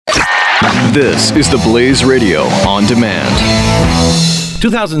This is the Blaze Radio on demand.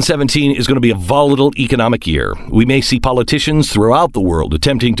 2017 is going to be a volatile economic year. We may see politicians throughout the world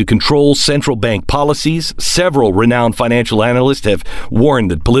attempting to control central bank policies. Several renowned financial analysts have warned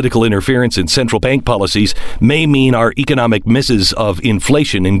that political interference in central bank policies may mean our economic misses of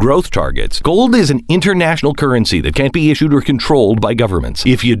inflation and growth targets. Gold is an international currency that can't be issued or controlled by governments.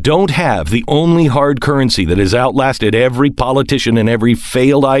 If you don't have the only hard currency that has outlasted every politician and every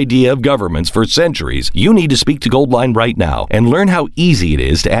failed idea of governments for centuries, you need to speak to Goldline right now and learn how easy it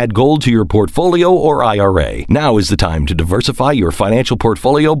is to add gold to your portfolio or IRA. Now is the time to diversify your financial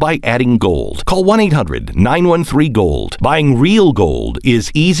portfolio by adding gold. Call 1-800-913-GOLD. Buying real gold is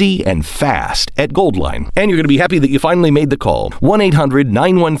easy and fast at Goldline. And you're going to be happy that you finally made the call.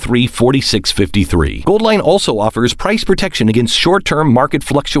 1-800-913-4653. Goldline also offers price protection against short-term market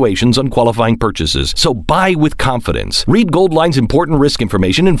fluctuations on qualifying purchases. So buy with confidence. Read Goldline's important risk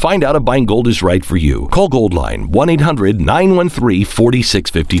information and find out if buying gold is right for you. Call Goldline 1-800-913-4653.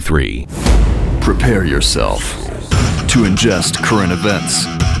 Prepare yourself to ingest current events,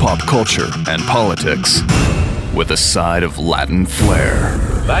 pop culture, and politics with a side of Latin flair.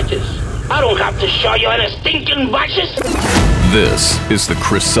 Badges? I don't have to show you any stinking badges. This is the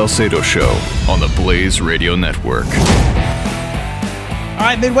Chris Salcedo Show on the Blaze Radio Network. All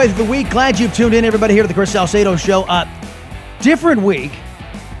right, midway through the week. Glad you've tuned in, everybody, here to the Chris Salcedo Show. Different week.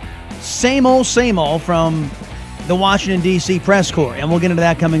 Same old from the Washington, D.C. press corps. And we'll get into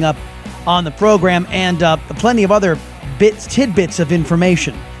that coming up on the program. And plenty of other tidbits of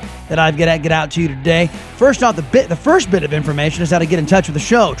information that I've get out to you today. First off, the first bit of information is how to get in touch with the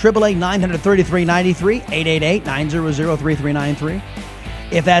show. 888-933-93, 888-900-3393.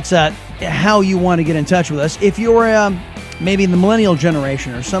 If that's how you want to get in touch with us. If you're maybe in the millennial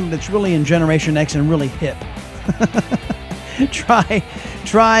generation or something that's really in Generation X and really hip, try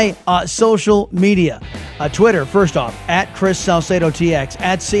social media. Twitter, first off, at Chris Salcedo TX,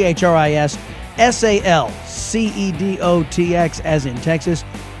 at ChrisSalcedotX, as in Texas.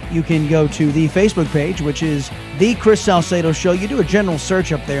 You can go to the Facebook page, which is The Chris Salcedo Show. You do a general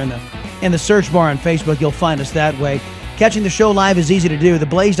search up there in the search bar on Facebook. You'll find us that way. Catching the show live is easy to do.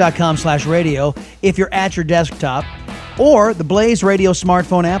 TheBlaze.com/radio if you're at your desktop. Or the Blaze Radio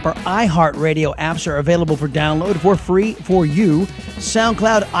smartphone app or iHeartRadio apps are available for download for free for you.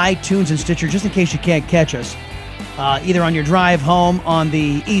 SoundCloud, iTunes, and Stitcher, just in case you can't catch us. Either on your drive home on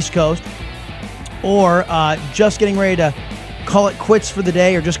the East Coast or just getting ready to call it quits for the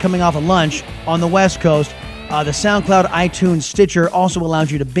day or just coming off of lunch on the West Coast. The SoundCloud, iTunes, Stitcher also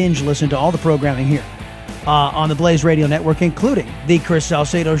allows you to binge listen to all the programming here on the Blaze Radio Network, including The Chris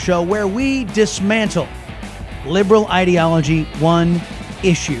Salcedo Show, where we dismantle liberal ideology one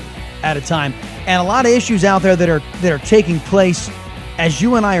issue at a time. And a lot of issues out there that are taking place as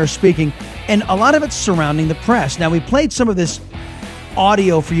you and I are speaking, and a lot of it's surrounding the press. Now, we played some of this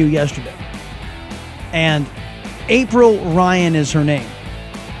audio for you yesterday, and April Ryan is her name.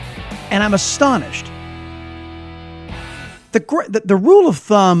 And I'm astonished. The rule of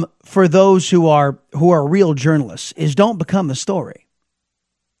thumb for those who are real journalists is don't become the story.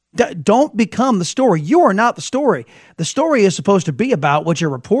 Don't become the story. You are not the story. The story is supposed to be about what you're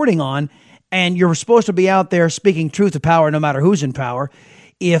reporting on, and you're supposed to be out there speaking truth to power no matter who's in power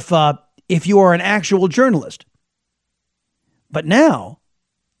if you are an actual journalist. But now,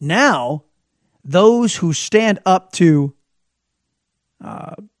 those who stand up to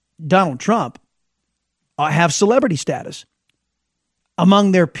Donald Trump have celebrity status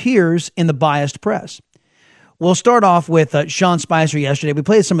among their peers in the biased press. We'll start off with Sean Spicer yesterday. We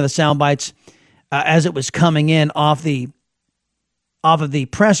played some of the sound bites as it was coming in off of the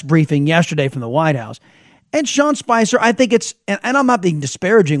press briefing yesterday from the White House. And Sean Spicer, I think and I'm not being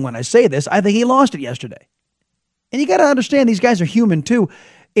disparaging when I say this, I think he lost it yesterday. And you got to understand, these guys are human too.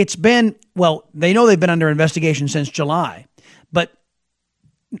 It's been, they know they've been under investigation since July, but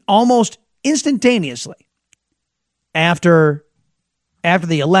almost instantaneously after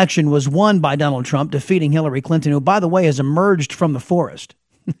the election was won by Donald Trump, defeating Hillary Clinton, who, by the way, has emerged from the forest.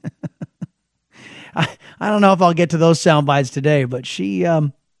 I don't know if I'll get to those sound bites today, but she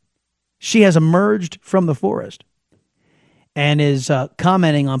has emerged from the forest and is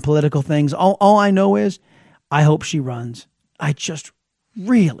commenting on political things. All I know is I hope she runs. I just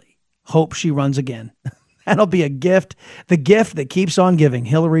really hope she runs again. That'll be a gift, the gift that keeps on giving,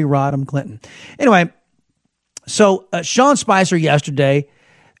 Hillary Rodham Clinton. Anyway, so Sean Spicer yesterday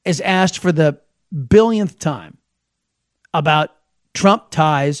is asked for the billionth time about Trump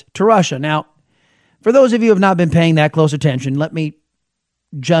ties to Russia. Now, for those of you who have not been paying that close attention, let me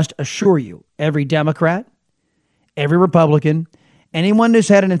just assure you, every Democrat, every Republican, Anyone who's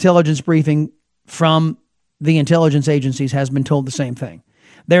had an intelligence briefing from the intelligence agencies has been told the same thing.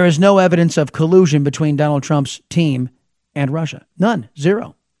 There is no evidence of collusion between Donald Trump's team and Russia. None.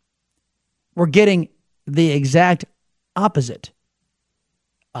 Zero. We're getting the exact opposite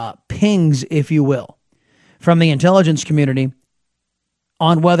pings, if you will, from the intelligence community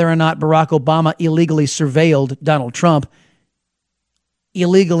on whether or not Barack Obama illegally surveilled Donald Trump,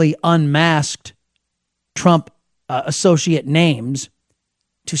 illegally unmasked Trump associate names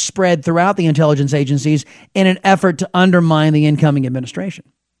to spread throughout the intelligence agencies in an effort to undermine the incoming administration.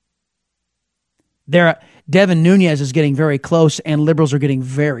 Devin Nunes is getting very close, and liberals are getting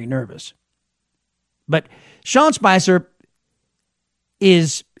very nervous. But Sean Spicer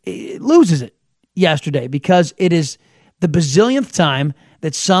loses it yesterday because it is the bazillionth time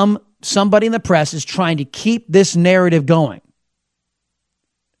that somebody in the press is trying to keep this narrative going,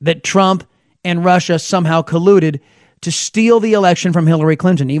 that Trump and Russia somehow colluded to steal the election from Hillary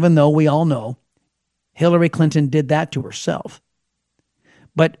Clinton, even though we all know Hillary Clinton did that to herself.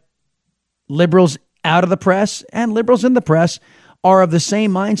 But liberals out of the press and liberals in the press are of the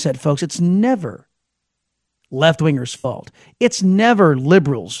same mindset, folks. It's never left-wingers' fault. It's never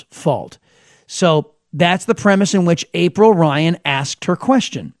liberals' fault. So that's the premise in which April Ryan asked her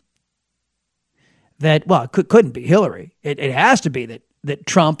question. That, well, it couldn't be Hillary. It has to be that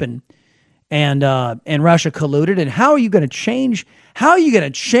Trump and Russia colluded. And how are you going to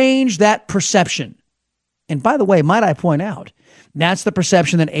change that perception? And by the way, might I point out, that's the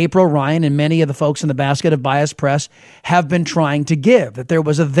perception that April Ryan and many of the folks in the basket of biased press have been trying to give, that there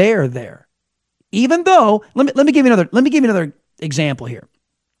was a there. Even though, let me give you another example here.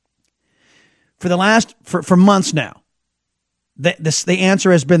 For months now, the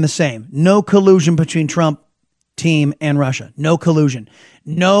answer has been the same. No collusion between Trump team and Russia. No collusion.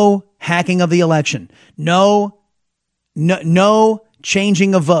 No hacking of the election. No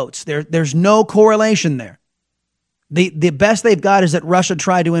changing of votes. There's no correlation there. The best they've got is that Russia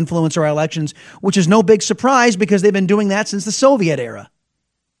tried to influence our elections, which is no big surprise because they've been doing that since the Soviet era.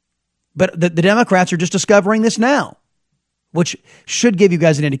 But the Democrats are just discovering this now, which should give you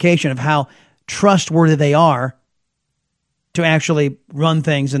guys an indication of how trustworthy they are to actually run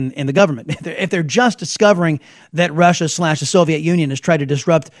things in the government. If they're just discovering that Russia / the Soviet Union has tried to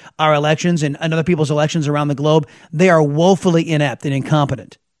disrupt our elections and other people's elections around the globe, they are woefully inept and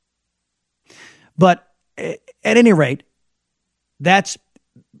incompetent. But at any rate,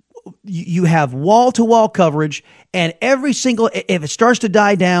 you have wall-to-wall coverage, and if it starts to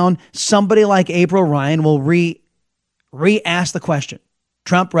die down, somebody like April Ryan will re-ask the question.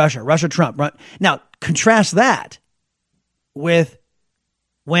 Trump, Russia, Russia, Trump. Now, contrast that with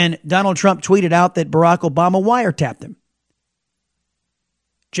when Donald Trump tweeted out that Barack Obama wiretapped him.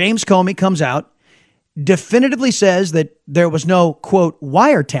 James Comey comes out, definitively says that there was no, quote,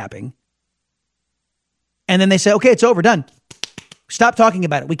 wiretapping. And then they say, okay, it's over, done. Stop talking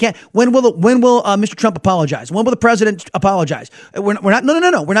about it. We can't. When will Mr. Trump apologize? When will the president apologize? We're not.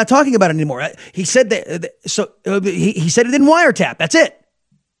 No. We're not talking about it anymore. He said that. He said he didn't wiretap. That's it.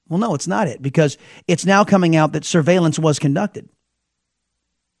 Well, no, it's not it, because it's now coming out that surveillance was conducted.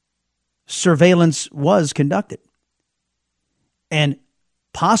 Surveillance was conducted, and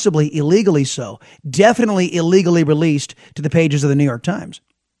possibly illegally so. Definitely illegally released to the pages of the New York Times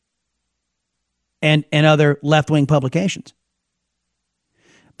and other left-wing publications.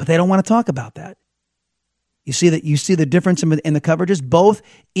 But they don't want to talk about that. You see the difference in the coverages, both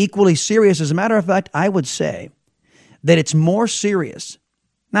equally serious. As a matter of fact, I would say that it's more serious.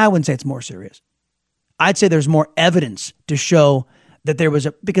 Now, I wouldn't say it's more serious. I'd say there's more evidence to show that there was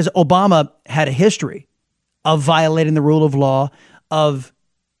because Obama had a history of violating the rule of law, of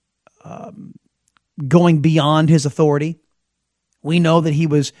going beyond his authority. We know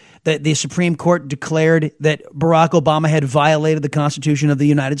that the Supreme Court declared that Barack Obama had violated the Constitution of the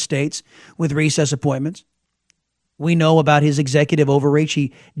United States with recess appointments. We know about his executive overreach.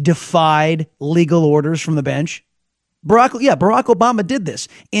 He defied legal orders from the bench. Barack Obama did this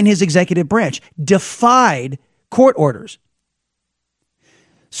in his executive branch, defied court orders.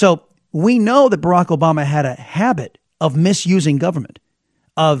 So we know that Barack Obama had a habit of misusing government,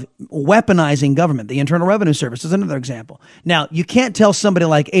 of weaponizing government. The Internal Revenue Service is another example. Now, you can't tell somebody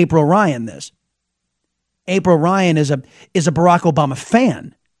like April Ryan this. April Ryan is a Barack Obama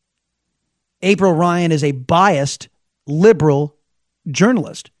fan. April Ryan is a biased liberal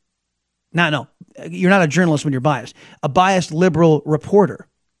journalist. No, you're not a journalist when you're biased. A biased liberal reporter.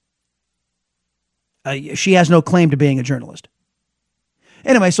 She has no claim to being a journalist.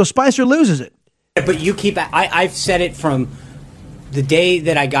 Anyway, so Spicer loses it. But you keep, I've said it from the day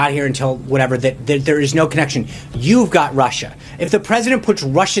that I got here until whatever, that there is no connection. You've got Russia. If the president puts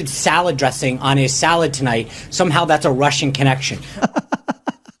Russian salad dressing on his salad tonight, somehow that's a Russian connection.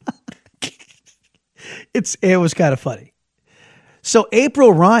 It was kind of funny. So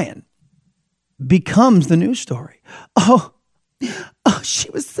April Ryan becomes the news story. Oh, she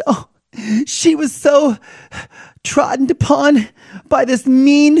was so trodden upon by this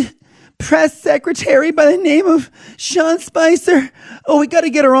mean press secretary by the name of Sean Spicer. Oh, we got to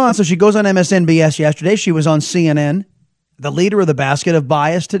get her on. So she goes on MSNBS yesterday. She was on CNN, the leader of the basket of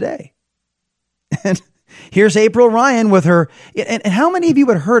bias today. And here's April Ryan with her. And how many of you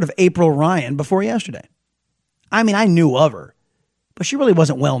had heard of April Ryan before yesterday? I mean, I knew of her, but she really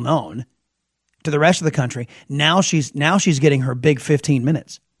wasn't well known to the rest of the country. Now she's getting her big 15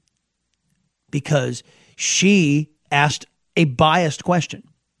 minutes because she asked a biased question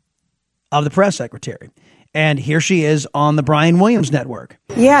of the press secretary. And here she is on the Brian Williams Network.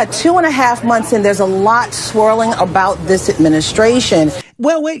 Yeah, 2.5 months in, there's a lot swirling about this administration.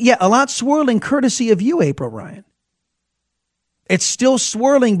 Well, wait, yeah, a lot swirling courtesy of you, April Ryan. It's still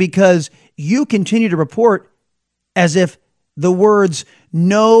swirling because you continue to report as if the words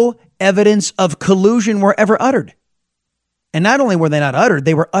 "no evidence of collusion" were ever uttered. And not only were they not uttered,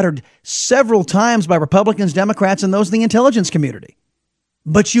 they were uttered several times by Republicans, Democrats, and those in the intelligence community.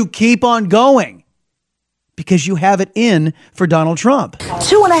 But you keep on going because you have it in for Donald Trump.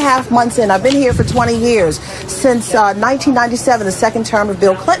 2.5 months in, I've been here for 20 years, since 1997, the second term of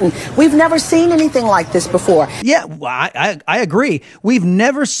Bill Clinton. We've never seen anything like this before. Yeah, well, I agree. We've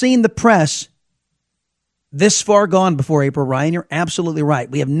never seen the press this far gone before, April Ryan. You're absolutely right.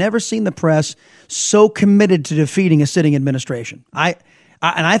 We have never seen the press so committed to defeating a sitting administration. And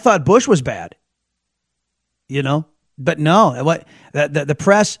I thought Bush was bad, but no. What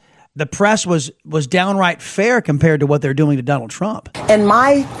the press was downright fair compared to what they're doing to Donald Trump. And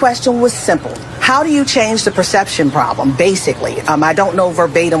my question was simple: how do you change the perception problem? Basically, I don't know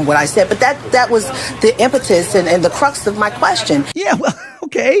verbatim what I said, but that was the impetus and the crux of my question. Yeah, well,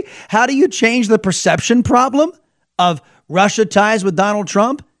 okay. How do you change the perception problem of Russia ties with Donald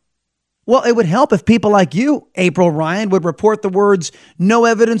Trump? Well, it would help if people like you, April Ryan, would report the words "no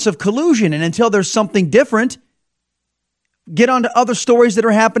evidence of collusion," and until there's something different, get on to other stories that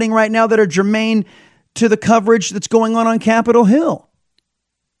are happening right now that are germane to the coverage that's going on Capitol Hill.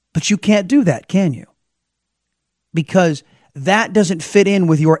 But you can't do that, can you? Because that doesn't fit in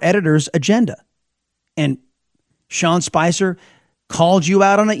with your editor's agenda. And Sean Spicer called you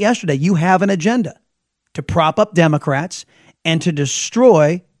out on it yesterday. You have an agenda to prop up Democrats and to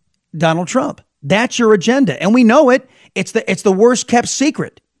destroy Donald Trump. That's your agenda. And we know it. It's the worst kept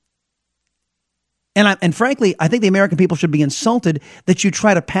secret. And frankly, I think the American people should be insulted that you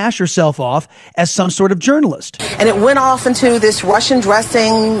try to pass yourself off as some sort of journalist. And it went off into this Russian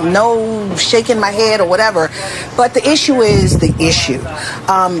dressing, no shaking my head or whatever. But the issue is the issue.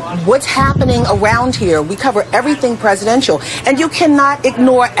 What's happening around here? We cover everything presidential. And you cannot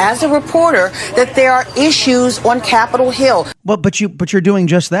ignore, as a reporter, that there are issues on Capitol Hill. Well, but you're doing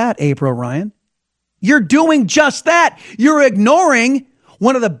just that, April Ryan. You're doing just that. You're ignoring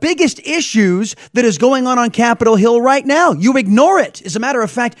one of the biggest issues that is going on Capitol Hill right now. You ignore it. As a matter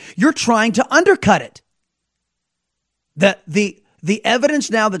of fact, you're trying to undercut it. The evidence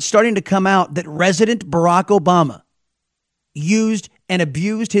now that's starting to come out that President Barack Obama used and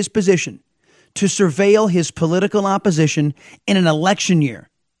abused his position to surveil his political opposition in an election year,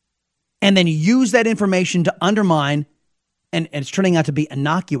 and then use that information to undermine, and it's turning out to be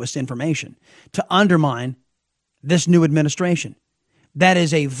innocuous information, to undermine this new administration. That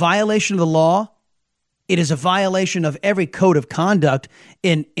is a violation of the law. It is a violation of every code of conduct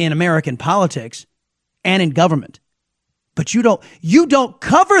in American politics and in government. But you don't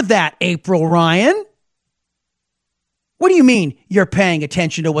cover that, April Ryan. What do you mean you're paying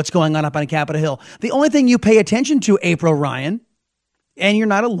attention to what's going on up on Capitol Hill? The only thing you pay attention to, April Ryan, and you're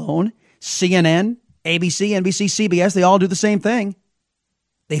not alone, CNN, ABC, NBC, CBS, they all do the same thing.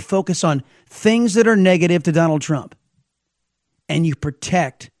 They focus on things that are negative to Donald Trump. And you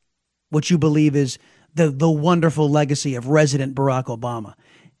protect what you believe is the wonderful legacy of President Barack Obama.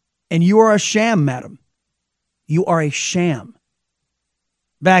 And you are a sham, madam. You are a sham.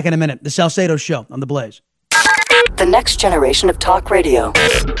 Back in a minute. The Salcedo Show on The Blaze. The next generation of talk radio.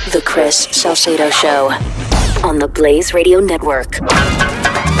 The Chris Salcedo Show on the Blaze Radio Network.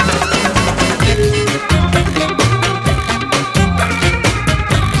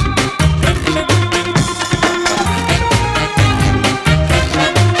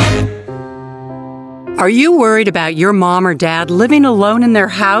 Are you worried about your mom or dad living alone in their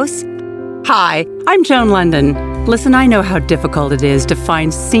house? Hi, I'm Joan London. Listen, I know how difficult it is to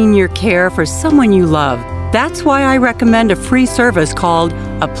find senior care for someone you love. That's why I recommend a free service called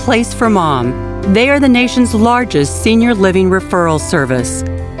A Place for Mom. They are the nation's largest senior living referral service.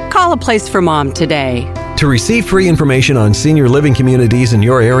 Call A Place for Mom today. To receive free information on senior living communities in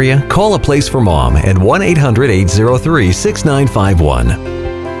your area, call A Place for Mom at 1-800-803-6951.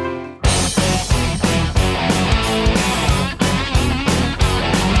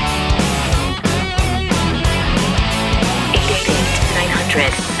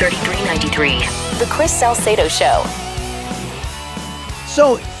 The Chris Salcedo Show.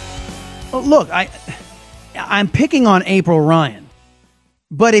 So, look, I'm picking on April Ryan,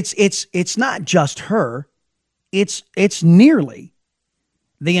 but it's not just her. It's nearly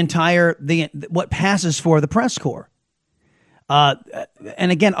the entire what passes for the press corps,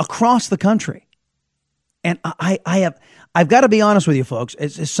 and again across the country. And I've got to be honest with you, folks.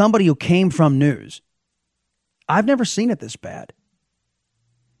 As somebody who came from news, I've never seen it this bad.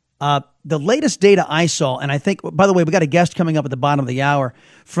 The latest data I saw, and I think, by the way, we got a guest coming up at the bottom of the hour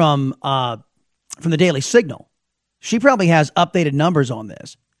from the Daily Signal. She probably has updated numbers on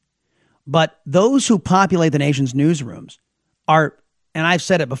this. But those who populate the nation's newsrooms are, and I've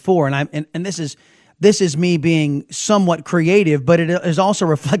said it before, and this is me being somewhat creative, but it is also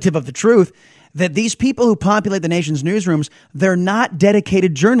reflective of the truth, that these people who populate the nation's newsrooms, they're not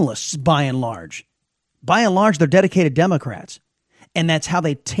dedicated journalists by and large. By and large, they're dedicated Democrats. And that's how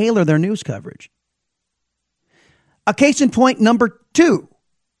they tailor their news coverage. A case in point number 2.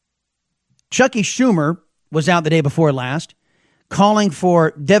 Chucky Schumer was out the day before last calling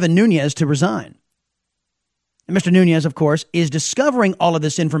for Devin Nunes to resign. And Mr. Nunes, of course, is discovering all of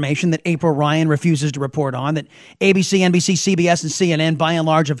this information that April Ryan refuses to report on, that ABC, NBC, CBS, and CNN, by and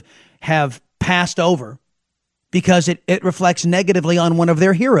large, have passed over because it reflects negatively on one of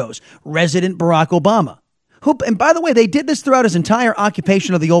their heroes, President Barack Obama. Who, and by the way, they did this throughout his entire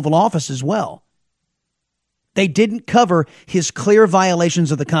occupation of the Oval Office as well. They didn't cover his clear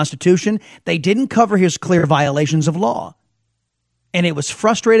violations of the Constitution. They didn't cover his clear violations of law. And it was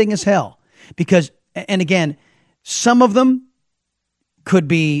frustrating as hell because, and again, some of them could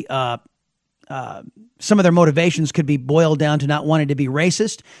be, some of their motivations could be boiled down to not wanting to be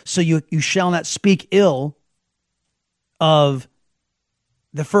racist. So you shall not speak ill of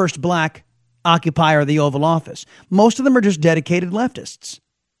the first black occupier of the Oval Office. Most of them are just dedicated leftists.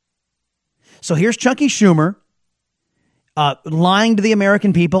 So here's Chucky Schumer lying to the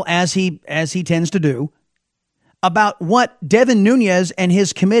American people, as he tends to do, about what Devin Nunes and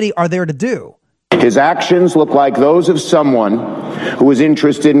his committee are there to do. His actions look like those of someone who is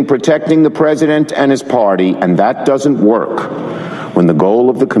interested in protecting the president and his party, and that doesn't work when the goal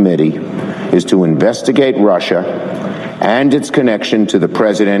of the committee is to investigate Russia and its connection to the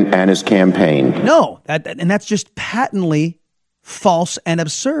president and his campaign. No, and that's just patently false and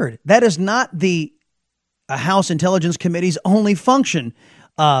absurd. That is not the House Intelligence Committee's only function,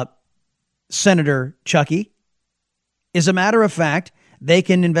 Senator Chucky. As a matter of fact, they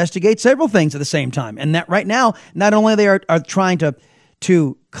can investigate several things at the same time. And that right now, not only they are trying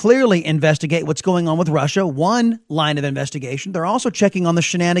to clearly investigate what's going on with Russia, one line of investigation, they're also checking on the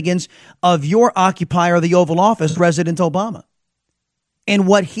shenanigans of your occupier of the Oval Office, President Obama, and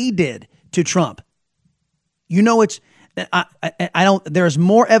what he did to Trump. You know, there's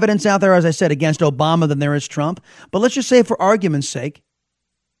more evidence out there, as I said, against Obama than there is Trump. But let's just say, for argument's sake,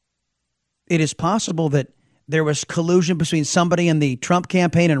 it is possible that there was collusion between somebody in the Trump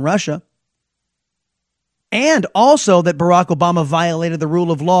campaign and Russia, and also that Barack Obama violated the rule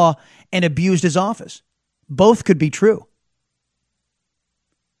of law and abused his office. Both could be true.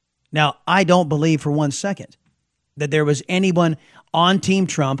 Now, I don't believe for 1 second that there was anyone on Team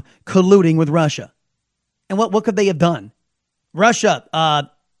Trump colluding with Russia. And what could they have done? Russia,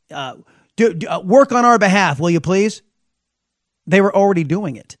 work on our behalf, will you please? They were already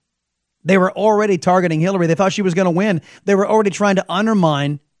doing it. They were already targeting Hillary. They thought she was going to win. They were already trying to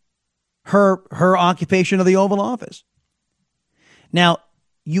undermine her occupation of the Oval Office. Now,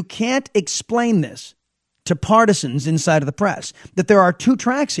 you can't explain this to partisans inside of the press, that there are two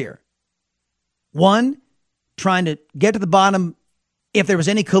tracks here. One, trying to get to the bottom if there was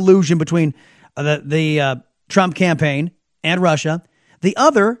any collusion between the Trump campaign and Russia. The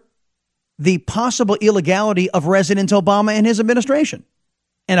other, the possible illegality of President Obama and his administration,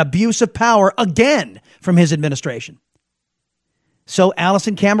 and abuse of power again from his administration. So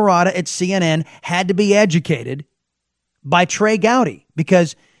Allison Camerata at CNN had to be educated by Trey Gowdy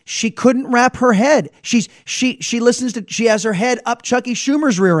because she couldn't wrap her head. She has her head up Chucky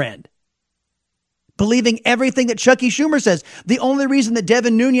Schumer's rear end. believing everything that Chuck E. Schumer says. The only reason that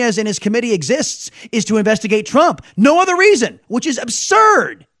Devin Nunes and his committee exists is to investigate Trump. No other reason, which is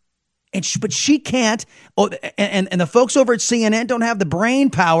absurd. But she can't, and the folks over at CNN don't have the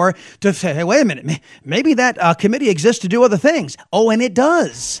brain power to say, hey, wait a minute, maybe that committee exists to do other things. Oh, and it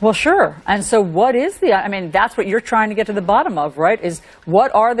does. Well, sure. And so what is that's what you're trying to get to the bottom of, right? Is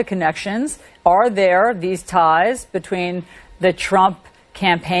what are the connections? Are there these ties between the Trump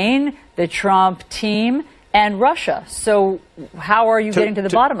campaign, the Trump team, and Russia? So how are you getting to the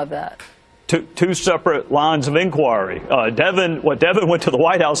bottom of that? Two separate lines of inquiry. What Devin went to the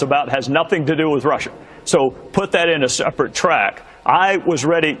White House about has nothing to do with Russia. So put that in a separate track. I was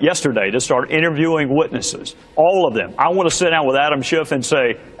ready yesterday to start interviewing witnesses, all of them. I want to sit down with Adam Schiff and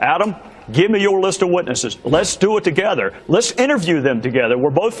say, Adam, give me your list of witnesses. Let's do it together. Let's interview them together. We're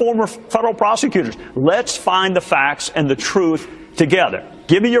both former federal prosecutors. Let's find the facts and the truth together.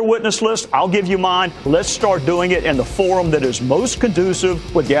 Give me your witness list. I'll give you mine. Let's start doing it in the forum that is most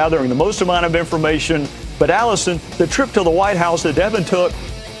conducive with gathering the most amount of information. But Allison, the trip to the White House that Devin took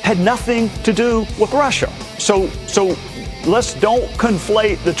had nothing to do with Russia. So let's don't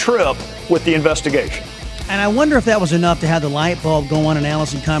conflate the trip with the investigation. And I wonder if that was enough to have the light bulb go on in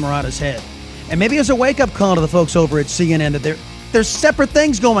Allison Camerata's head. And maybe it's a wake-up call to the folks over at CNN that there's separate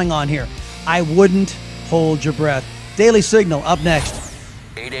things going on here. I wouldn't hold your breath. Daily Signal up next.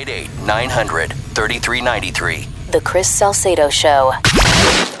 888-900-3393. The Chris Salcedo Show.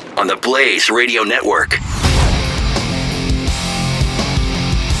 On the Blaze Radio Network.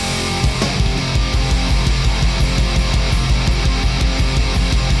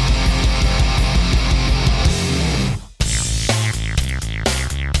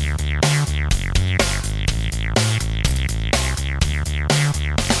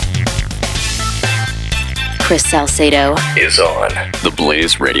 Chris Salcedo is on the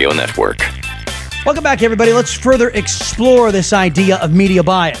Blaze Radio Network. Welcome back, everybody. Let's further explore this idea of media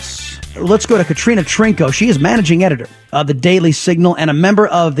bias. Let's go to Katrina Trinko. She is managing editor of the Daily Signal and a member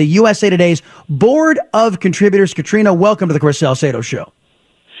of the USA Today's Board of Contributors. Katrina, welcome to the Chris Salcedo Show.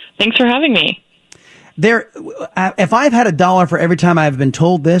 Thanks for having me. If I've had $1 for every time I've been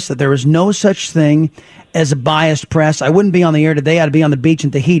told this, that there is no such thing as a biased press, I wouldn't be on the air today. I'd be on the beach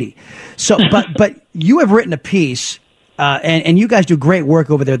in Tahiti. So, but you have written a piece, and you guys do great work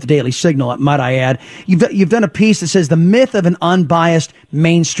over there at the Daily Signal, might I add. You've done a piece that says the myth of an unbiased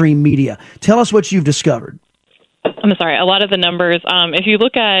mainstream media. Tell us what you've discovered. I'm sorry. A lot of the numbers, if you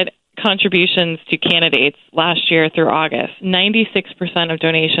look at contributions to candidates last year through August, 96% of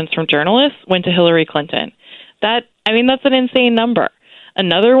donations from journalists went to Hillary Clinton. That's an insane number.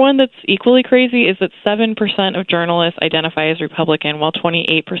 Another one that's equally crazy is that 7% of journalists identify as Republican, while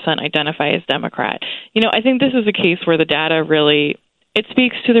 28% identify as Democrat. I think this is a case where the data really, it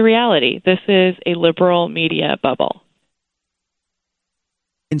speaks to the reality. This is a liberal media bubble.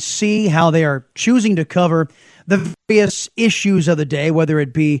 And see how they are choosing to cover the various issues of the day, whether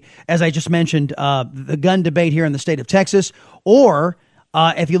it be, as I just mentioned, the gun debate here in the state of Texas, or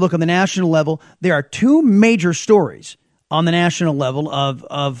if you look on the national level, there are two major stories on the national level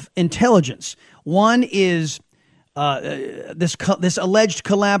of intelligence. One is this alleged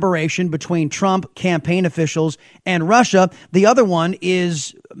collaboration between Trump campaign officials and Russia. The other one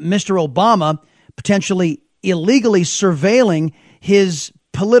is Mr. Obama potentially illegally surveilling his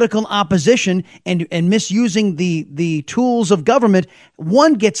political opposition and misusing the tools of government.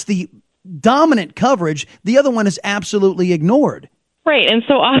 One gets the dominant coverage. The other one is absolutely ignored. Right. And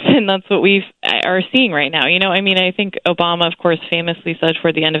so often that's what we are seeing right now. I think Obama, of course, famously said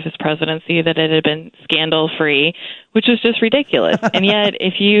toward the end of his presidency that it had been scandal-free, which was just ridiculous. And yet,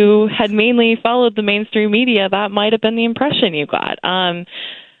 if you had mainly followed the mainstream media, that might have been the impression you got.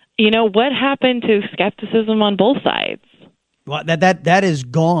 What happened to skepticism on both sides? Well, that is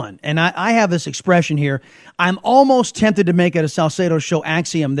gone. And I have this expression here. I'm almost tempted to make it a Salcedo Show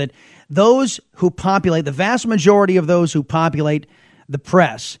axiom that those who populate, the vast majority of those who populate the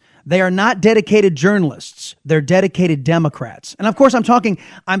press, they are not dedicated journalists. They're dedicated Democrats. And of course, I'm talking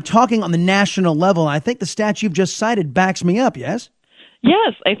on the national level. And I think the stat you've just cited backs me up. Yes?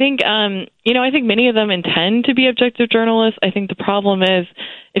 Yes, I think, I think many of them intend to be objective journalists. I think the problem is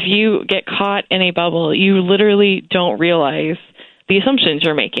if you get caught in a bubble, you literally don't realize the assumptions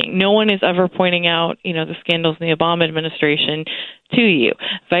you're making. No one is ever pointing out, the scandals in the Obama administration to you.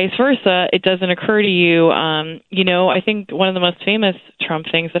 Vice versa, it doesn't occur to you. I think one of the most famous Trump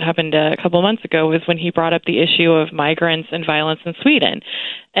things that happened a couple of months ago was when he brought up the issue of migrants and violence in Sweden.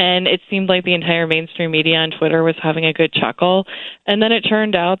 And it seemed like the entire mainstream media on Twitter was having a good chuckle. And then it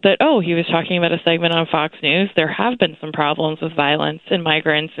turned out that, he was talking about a segment on Fox News. There have been some problems with violence and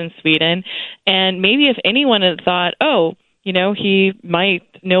migrants in Sweden. And maybe if anyone had thought, he might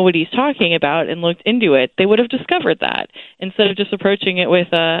know what he's talking about and looked into it, they would have discovered that instead of just approaching it with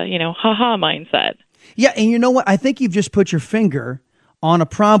a, ha-ha mindset. Yeah, and you know what? I think you've just put your finger on a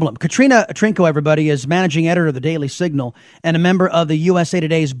problem. Katrina Trinko, everybody, is managing editor of the Daily Signal and a member of the USA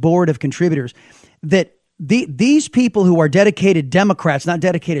Today's board of contributors. That these people who are dedicated Democrats, not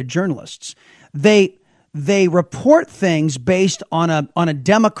dedicated journalists, they report things based on a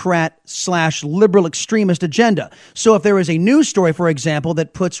Democrat/liberal extremist agenda. So if there is a news story, for example,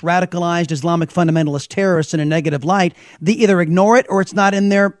 that puts radicalized Islamic fundamentalist terrorists in a negative light, they either ignore it or it's not in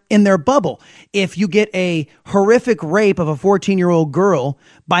their bubble. If you get a horrific rape of a 14-year-old girl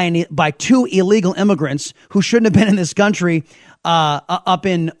by two illegal immigrants who shouldn't have been in this country, up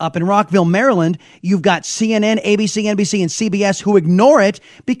in Rockville, Maryland, you've got CNN, ABC, NBC, and CBS who ignore it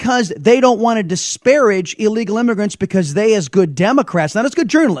because they don't want to disparage illegal immigrants because they, as good Democrats, not as good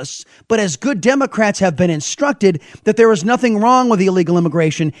journalists, but as good Democrats, have been instructed that there is nothing wrong with illegal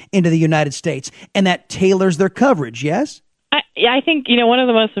immigration into the United States, and that tailors their coverage. Yes? I think, one of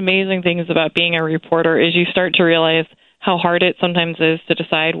the most amazing things about being a reporter is you start to realize how hard it sometimes is to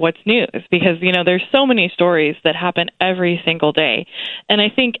decide what's news because, there's so many stories that happen every single day. And I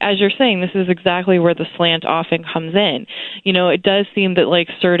think, as you're saying, this is exactly where the slant often comes in. It does seem that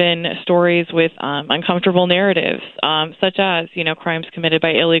certain stories with uncomfortable narratives, such as, crimes committed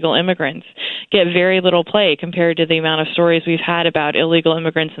by illegal immigrants, get very little play compared to the amount of stories we've had about illegal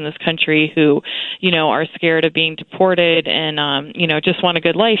immigrants in this country who, are scared of being deported and, just want a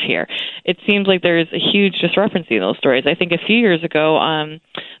good life here. It seems like there's a huge discrepancy in those stories. I think a few years ago,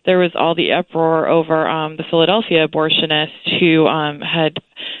 there was all the uproar over the Philadelphia abortionist who had,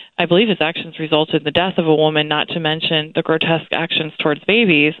 I believe his actions resulted in the death of a woman, not to mention the grotesque actions towards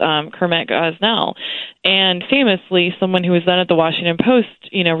babies, Kermit Gosnell. And famously, someone who was then at the Washington Post,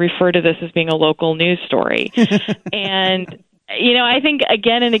 referred to this as being a local news story. And, I think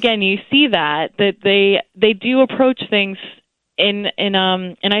again and again, you see that they do approach things in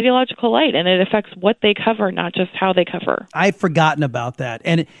an ideological light, and it affects what they cover, not just how they cover. I've forgotten about that.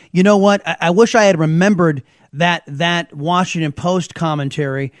 And you know what? I wish I had remembered that Washington Post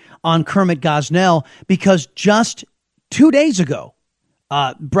commentary on Kermit Gosnell, because just 2 days ago,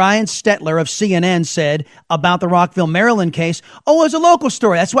 Brian Stetler of CNN said about the Rockville, Maryland case, it was a local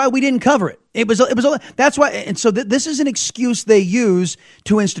story. That's why we didn't cover it. That's why. And so this is an excuse they use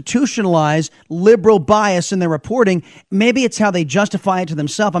to institutionalize liberal bias in their reporting. Maybe it's how they justify it to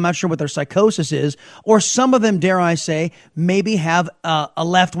themselves. I'm not sure what their psychosis is. Or some of them, dare I say, maybe have a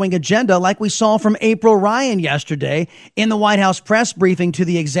left-wing agenda, like we saw from April Ryan yesterday in the White House press briefing, to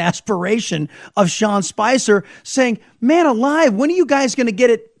the exasperation of Sean Spicer saying, man alive, when are you guys going to get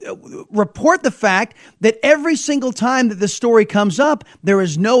it? Report the fact that every single time that this story comes up, there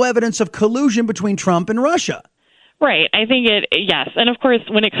is no evidence of collusion between Trump and Russia. Right. I think yes. And of course,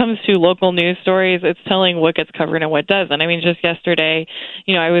 when it comes to local news stories, it's telling what gets covered and what doesn't. I mean, just yesterday,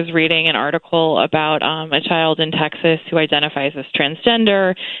 I was reading an article about a child in Texas who identifies as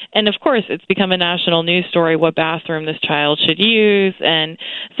transgender. And of course, it's become a national news story what bathroom this child should use. And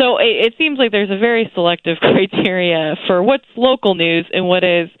so it seems like there's a very selective criteria for what's local news and what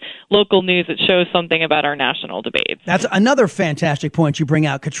is local news that shows something about our national debates. That's another fantastic point you bring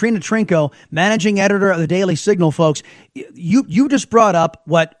out. Katrina Trinko, managing editor of the Daily Signal, folks, you just brought up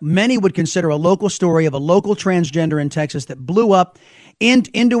what many would consider a local story of a local transgender in Texas that blew up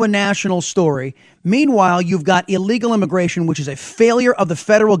into a national story. Meanwhile, you've got illegal immigration, which is a failure of the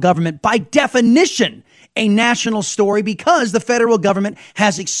federal government, by definition, a national story, because the federal government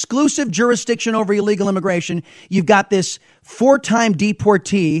has exclusive jurisdiction over illegal immigration. You've got this 4-time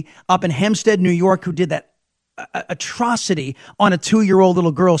deportee up in Hempstead, New York, who did that atrocity on a 2-year-old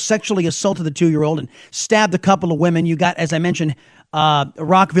little girl, sexually assaulted the 2-year-old and stabbed a couple of women. You got, as I mentioned,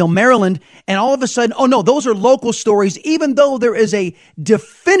 Rockville, Maryland, and all of a sudden, oh no, those are local stories, even though there is a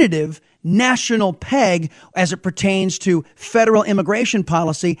definitive national peg as it pertains to federal immigration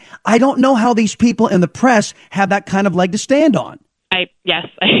policy. I don't know how these people in the press have that kind of leg to stand on. Yes,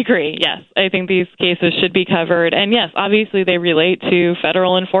 I agree. Yes, I think these cases should be covered. And yes, obviously they relate to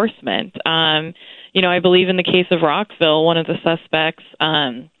federal enforcement. I believe in the case of Rockville, one of the suspects,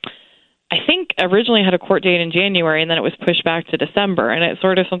 I think originally had a court date in January, and then it was pushed back to December. And it's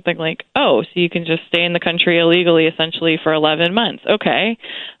sort of something like, oh, so you can just stay in the country illegally, essentially, for 11 months. Okay.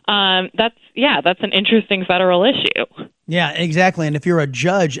 That's an interesting federal issue. Yeah, exactly. And if you're a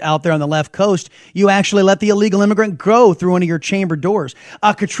judge out there on the left coast, you actually let the illegal immigrant go through one of your chamber doors.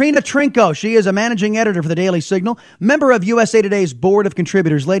 Katrina Trinko, she is a managing editor for the Daily Signal, member of USA Today's Board of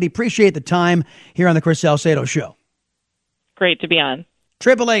Contributors. Lady, appreciate the time here on the Chris Salcedo Show. Great to be on.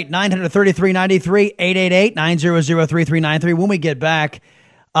 888-933-93, 888-900-3393. When we get back,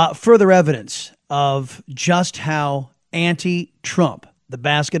 further evidence of just how anti-Trump the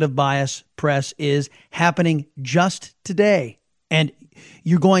basket of bias press is happening just today. And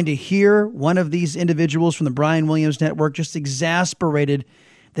you're going to hear one of these individuals from the Brian Williams Network just exasperated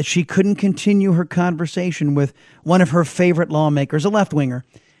that she couldn't continue her conversation with one of her favorite lawmakers, a left-winger,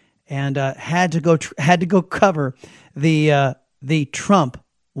 and had to go cover the Trump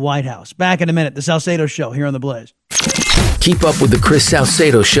White House. Back in a minute, the Salcedo Show here on The Blaze. Keep up with the Chris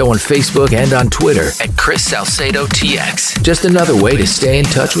Salcedo Show on Facebook and on Twitter at Chris Salcedo TX. Just another way to stay in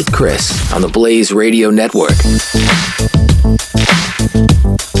touch with Chris on the Blaze Radio Network.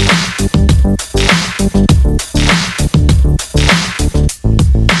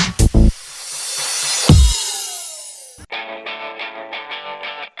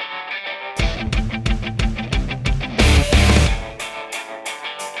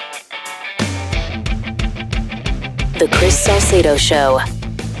 The Chris Salcedo Show.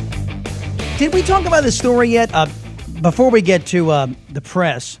 Did we talk about this story yet? Before we get to the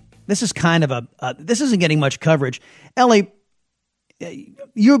press, this is kind of this isn't getting much coverage. Ellie,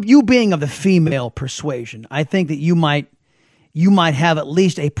 you being of the female persuasion, I think that you might have at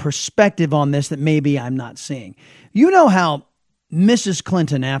least a perspective on this that maybe I'm not seeing. You know how Mrs.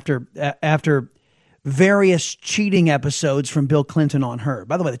 Clinton, after various cheating episodes from Bill Clinton on her,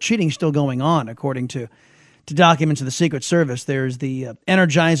 by the way, the cheating's still going on according to documents of the Secret Service. There's the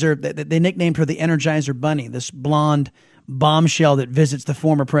Energizer. They nicknamed her the Energizer Bunny, this blonde bombshell that visits the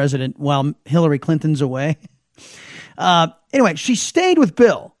former president while Hillary Clinton's away. Anyway, she stayed with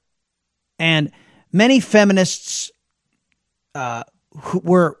Bill, and many feminists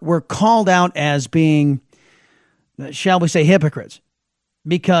were called out as being, shall we say, hypocrites,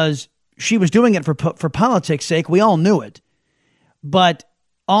 because she was doing it for politics' sake. We all knew it, but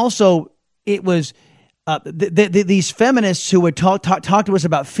also it was. These feminists who would talk to us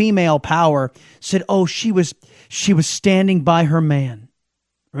about female power said, "Oh, she was standing by her man."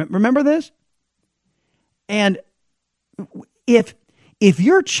 Remember this? And if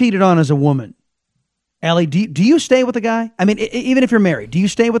you're cheated on as a woman, Ellie, do you stay with the guy? I mean, even if you're married, do you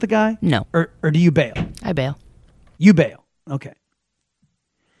stay with the guy? No. Or do you bail? I bail. You bail. Okay.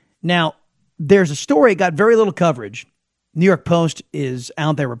 Now, there's a story, it got very little coverage. New York Post is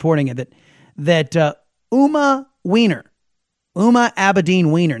out there reporting it, that Uma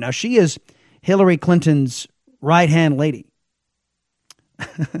Abedin Weiner. Now, she is Hillary Clinton's right-hand lady.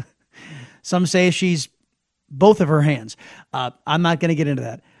 Some say she's both of her hands. I'm not going to get into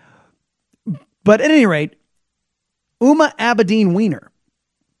that. But at any rate, Uma Abedin Weiner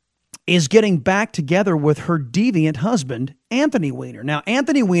is getting back together with her deviant husband, Anthony Weiner. Now,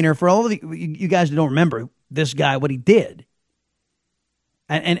 Anthony Weiner, for all of you guys who don't remember this guy, what he did,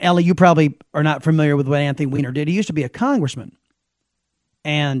 and Ellie, you probably are not familiar with what Anthony Weiner did. He used to be a congressman,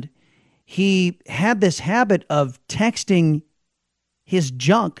 and he had this habit of texting his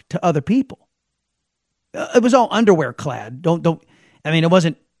junk to other people. It was all underwear clad. I mean, it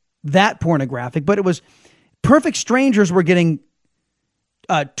wasn't that pornographic, but it was perfect strangers were getting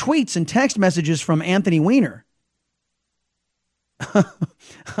tweets and text messages from Anthony Weiner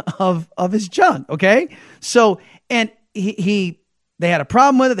of his junk. Okay. So, and they had a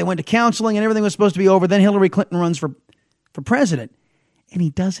problem with it. They went to counseling and everything was supposed to be over. Then Hillary Clinton runs for president, and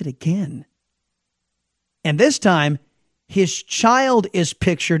he does it again. And this time his child is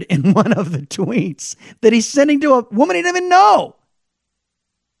pictured in one of the tweets that he's sending to a woman he didn't even know.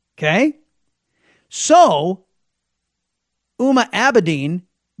 Okay. So Uma Abedin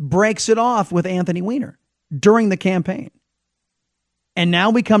breaks it off with Anthony Weiner during the campaign. And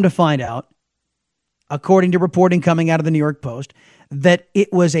now we come to find out, according to reporting coming out of the New York Post, that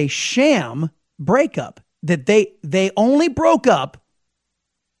it was a sham breakup, that they only broke up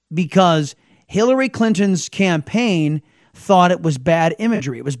because Hillary Clinton's campaign thought it was bad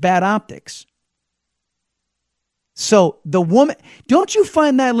imagery. It was bad optics. So the woman, don't you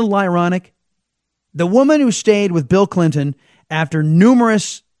find that a little ironic? The woman who stayed with Bill Clinton after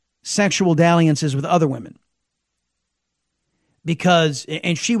numerous sexual dalliances with other women,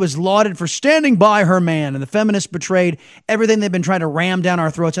 and she was lauded for standing by her man, and the feminists betrayed everything they've been trying to ram down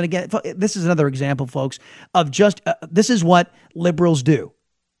our throats. And again, this is another example, folks, of just this is what liberals do.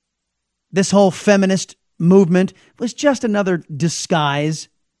 This whole feminist movement was just another disguise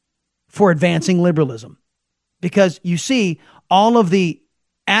for advancing liberalism, because you see all of the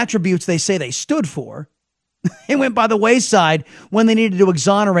attributes they say they stood for, it went by the wayside when they needed to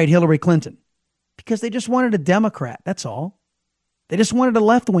exonerate Hillary Clinton, because they just wanted a Democrat. That's all. They just wanted a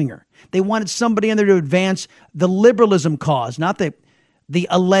left-winger. They wanted somebody in there to advance the liberalism cause, not the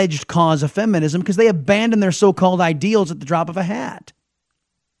alleged cause of feminism, because they abandoned their so-called ideals at the drop of a hat.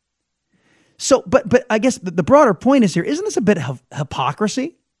 So, but I guess the broader point is here, isn't this a bit of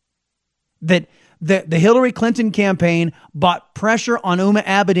hypocrisy? That the Hillary Clinton campaign bought pressure on Huma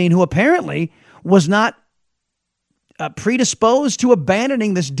Abedin, who apparently was not predisposed to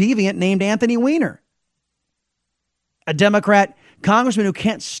abandoning this deviant named Anthony Weiner, a Democrat congressman who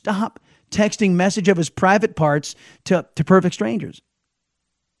can't stop texting message of his private parts to perfect strangers.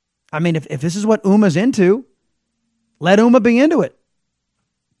 I mean, if this is what Uma's into, let Uma be into it,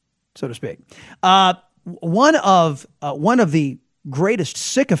 so to speak. One of the greatest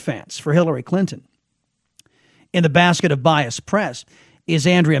sycophants for Hillary Clinton in the basket of biased press is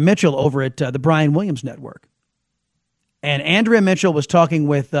Andrea Mitchell over at the Brian Williams Network. And Andrea Mitchell was talking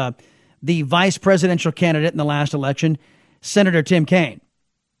with the vice presidential candidate in the last election, Senator Tim Kaine.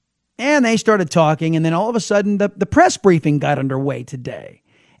 And they started talking, and then all of a sudden the press briefing got underway today.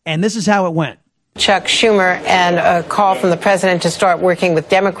 And this is how it went. Chuck Schumer and a call from the president to start working with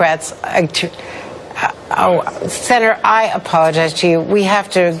Democrats. Senator, I apologize to you. We have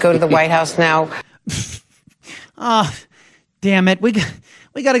to go to the White House now. Oh, damn it. We got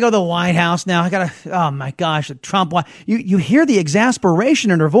to go to the White House now. Oh my gosh, Trump. You hear the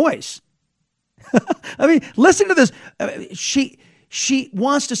exasperation in her voice. I mean, listen to this. She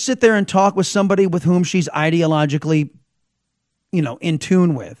wants to sit there and talk with somebody with whom she's ideologically, in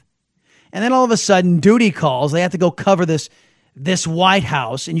tune with. And then all of a sudden, duty calls. They have to go cover this White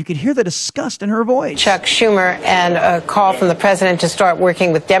House, and you could hear the disgust in her voice. Chuck Schumer and a call from the president to start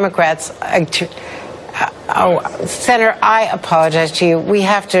working with Democrats. Senator, I apologize to you. We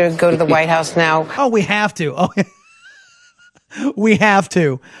have to go to the White House now. Oh, we have to. Oh, we have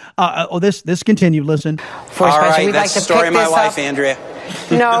to. This continued. Listen. All right, that's the story of my life, Andrea.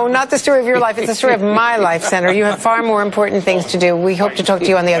 No, not the story of your life. It's the story of my life, Senator. You have far more important things to do. We hope to talk to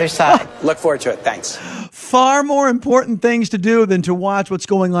you on the other side. Look forward to it. Thanks. Far more important things to do than to watch what's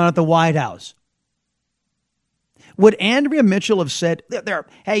going on at the White House. Would Andrea Mitchell have said,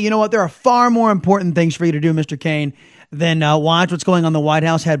 hey, you know what? There are far more important things for you to do, Mr. Kaine, than watch what's going on in the White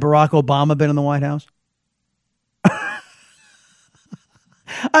House had Barack Obama been in the White House?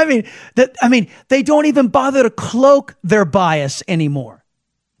 I mean, they don't even bother to cloak their bias anymore.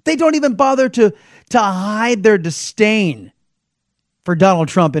 They don't even bother to hide their disdain for Donald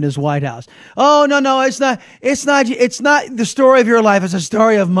Trump in his White House. Oh, no, it's not the story of your life. It's a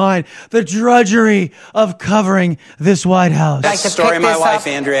story of mine. The drudgery of covering this White House. That's the story of my life,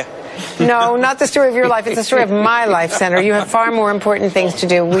 Andrea. No, not the story of your life. It's the story of my life, Senator. You have far more important things to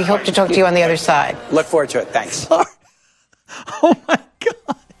do. We hope to talk to you on the other side. Look forward to it. Thanks. Oh my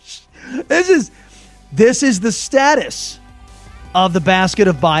gosh. This is the status of the basket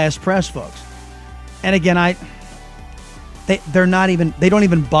of biased press, folks. And again, they don't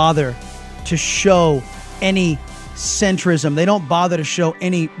even bother to show any centrism. They don't bother to show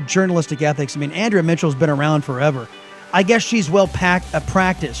any journalistic ethics. I mean, Andrea Mitchell's been around forever. I guess she's well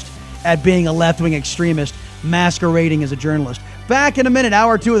practiced at being a left-wing extremist masquerading as a journalist. Back in a minute.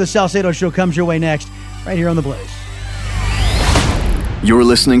 Hour 2 of the Salcedo Show comes your way next, right here on The Blaze. You're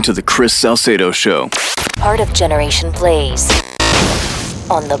listening to The Chris Salcedo Show. Part of Generation Blaze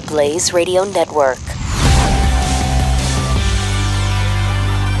on the Blaze Radio Network.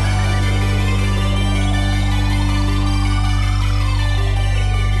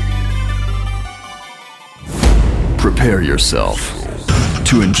 Prepare yourself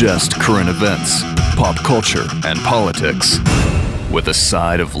to ingest current events, pop culture, and politics with a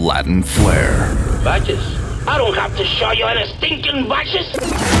side of Latin flair. Badges? I don't have to show you any stinking badges.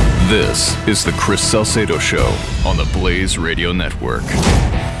 This is the Chris Salcedo Show on the Blaze Radio Network.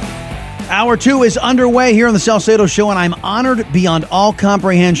 Hour 2 is underway here on the Salcedo Show, and I'm honored beyond all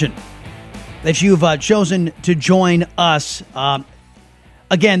comprehension that you've chosen to join us.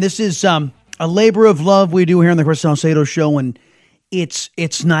 Again, this is a labor of love we do here on the Chris Salcedo Show, and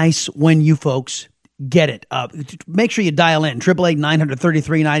it's nice when you folks get it. Make sure you dial in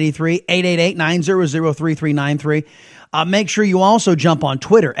 888-900-3393, 888-900-3393. Make sure you also jump on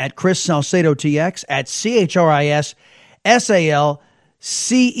Twitter at Chris Salcedo TX, at ChrisSalcedo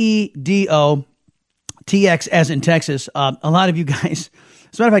SALCEDOTX as in Texas. A lot of you guys,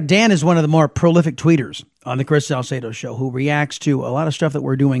 as a matter of fact, Dan is one of the more prolific tweeters on the Chris Salcedo Show who reacts to a lot of stuff that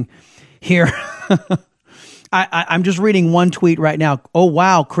we're doing here. I'm just reading one tweet right now. Oh,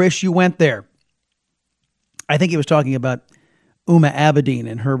 wow, Chris, you went there. I think he was talking about Huma Abedin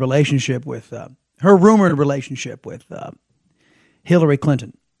and her relationship with, her rumored relationship with Hillary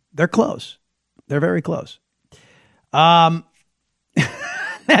Clinton. They're close. They're very close. That's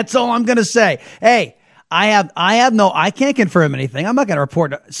all I'm going to say. Hey, I can't confirm anything. I'm not going to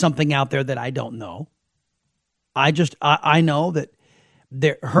report something out there that I don't know. I know that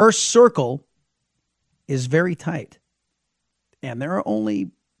her circle is very tight. And there are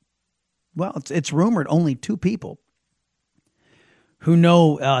only, well, it's rumored only 2 people who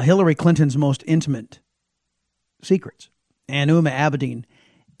know Hillary Clinton's most intimate secrets. And Huma Abedin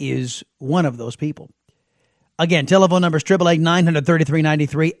is one of those people. Again, telephone number is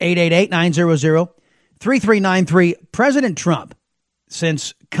 888-933-93, 888-900-3393. President Trump,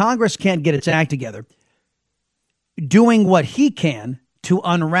 since Congress can't get its act together, doing what he can to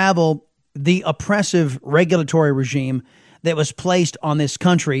unravel the oppressive regulatory regime that was placed on this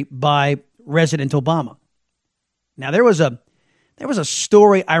country by President Obama. Now, there was a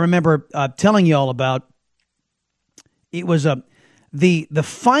story I remember telling you all about. It was the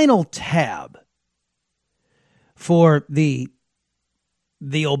final tab for the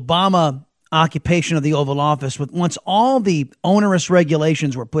Obama occupation of the Oval Office, once all the onerous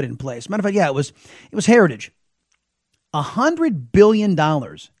regulations were put in place. Matter of fact, yeah, it was Heritage. $100 billion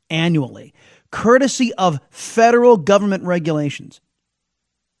annually, courtesy of federal government regulations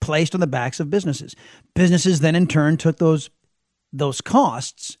placed on the backs of businesses. Businesses then in turn took those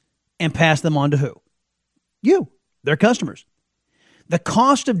costs and passed them on to who? You, their customers. The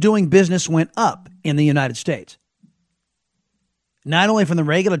cost of doing business went up in the United States, not only from the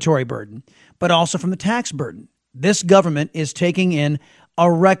regulatory burden, but also from the tax burden. This government is taking in a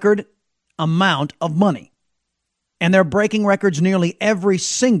record amount of money, and they're breaking records nearly every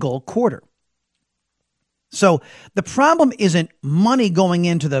single quarter. So the problem isn't money going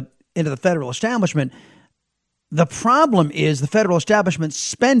into the federal establishment. The problem is the federal establishment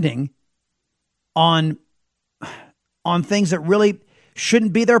spending on things that really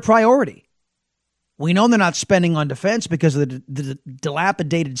shouldn't be their priority. We know they're not spending on defense because of the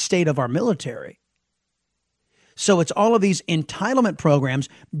dilapidated state of our military. So it's all of these entitlement programs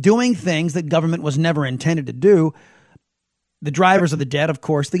doing things that government was never intended to do. The drivers of the debt, of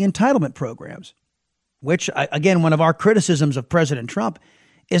course, the entitlement programs, which, again, one of our criticisms of President Trump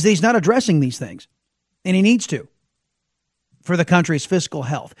is that he's not addressing these things. And he needs to for the country's fiscal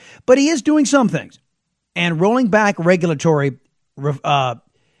health. But he is doing some things. And rolling back regulatory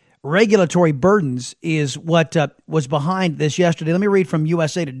burdens is what was behind this yesterday. Let me read from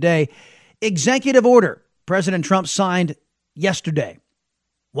USA Today. Executive order President Trump signed yesterday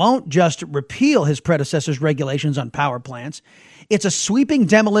won't just repeal his predecessor's regulations on power plants. It's a sweeping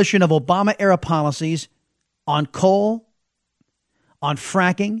demolition of Obama-era policies on coal, on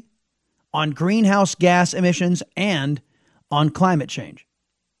fracking, on greenhouse gas emissions, and on climate change.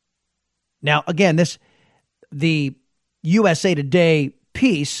 Now, again, the USA Today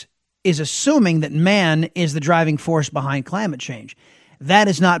piece is assuming that man is the driving force behind climate change. That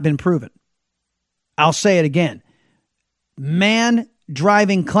has not been proven. I'll say it again. Man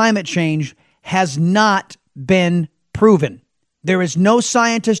driving climate change has not been proven. There is no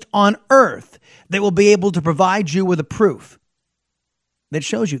scientist on earth that will be able to provide you with a proof that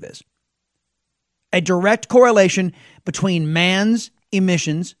shows you this. A direct correlation between man's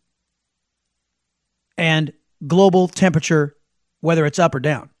emissions and global temperature, whether it's up or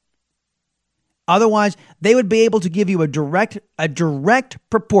down. Otherwise, they would be able to give you a direct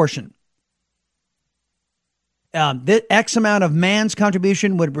proportion. The X amount of man's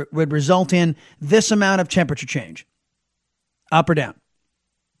contribution would result in this amount of temperature change, up or down.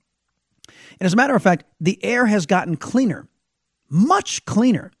 And as a matter of fact, the air has gotten cleaner, much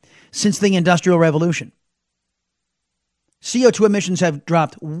cleaner, since the Industrial Revolution. CO2 emissions have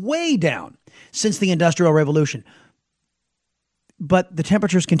dropped way down since the Industrial Revolution, but the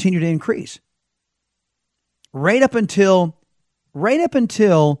temperatures continue to increase. Right up until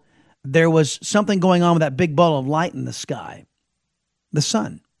there was something going on with that big ball of light in the sky, the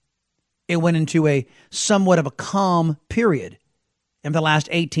sun. It went into a somewhat of a calm period. In the last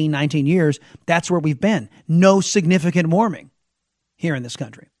 18, 19 years, that's where we've been. No significant warming here in this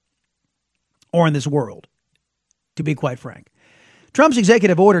country or in this world, to be quite frank. Trump's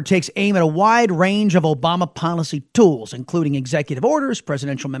executive order takes aim at a wide range of Obama policy tools, including executive orders,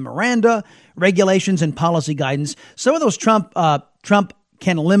 presidential memoranda, regulations, and policy guidance. Some of those Trump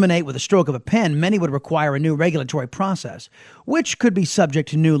can eliminate with a stroke of a pen. Many would require a new regulatory process, which could be subject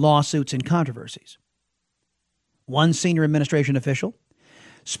to new lawsuits and controversies. One senior administration official,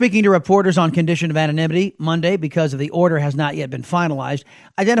 speaking to reporters on condition of anonymity Monday because of the order has not yet been finalized,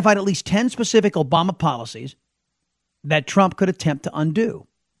 identified at least 10 specific Obama policies that Trump could attempt to undo.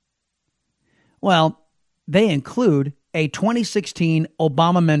 Well, they include a 2016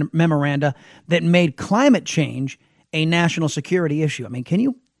 Obama memoranda that made climate change a national security issue. I mean, can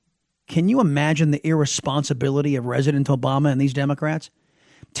you imagine the irresponsibility of President Obama and these Democrats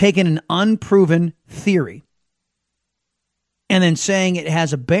taking an unproven theory and then saying it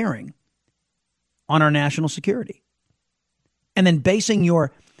has a bearing on our national security, and then basing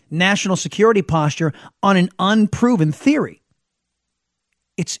your national security posture on an unproven theory?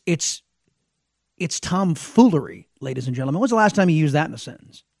 It's tomfoolery, ladies and gentlemen. When's the last time you used that in a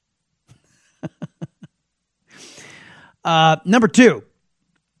sentence? Number 2,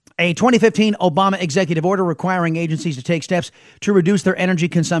 a 2015 Obama executive order requiring agencies to take steps to reduce their energy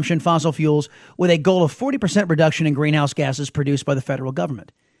consumption, fossil fuels, with a goal of 40% reduction in greenhouse gases produced by the federal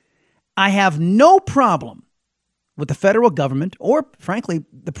government. I have no problem with the federal government, or frankly,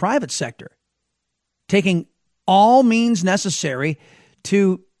 the private sector, taking all means necessary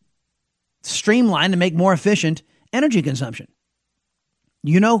to streamline and make more efficient energy consumption.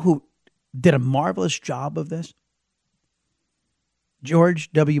 You know who did a marvelous job of this?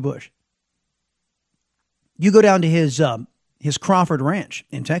 George W. Bush. You go down to his Crawford Ranch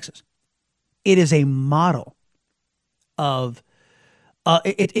in Texas. It is a model of,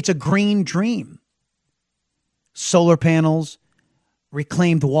 it's a green dream. Solar panels,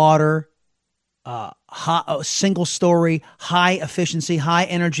 reclaimed water, single story, high efficiency, high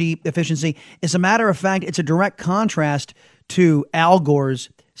energy efficiency. As a matter of fact, it's a direct contrast to Al Gore's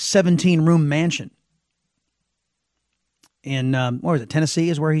 17-room mansion in, where is it? Tennessee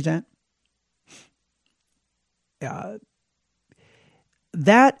is where he's at.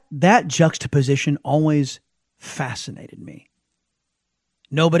 That juxtaposition always fascinated me.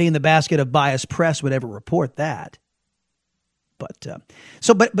 Nobody in the basket of biased press would ever report that. But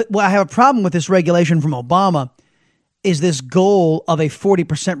what I have a problem with this regulation from Obama is this goal of a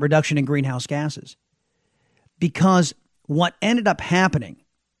 40% reduction in greenhouse gases. Because what ended up happening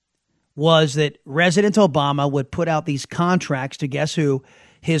was that President Obama would put out these contracts to, guess who?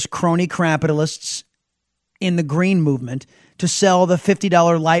 His crony capitalists in the green movement, to sell the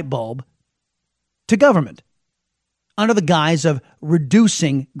 $50 light bulb to government under the guise of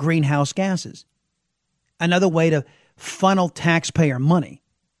reducing greenhouse gases. Another way to funnel taxpayer money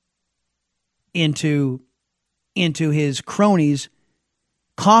into his cronies'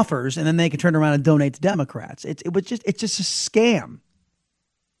 coffers, and then they can turn around and donate to Democrats. It's just a scam.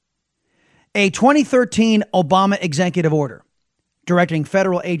 A 2013 Obama executive order directing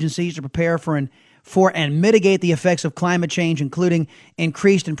federal agencies to prepare for and mitigate the effects of climate change, including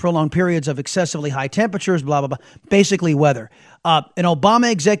increased and prolonged periods of excessively high temperatures, blah, blah, blah. Basically weather. An Obama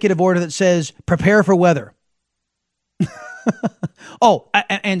executive order that says prepare for weather.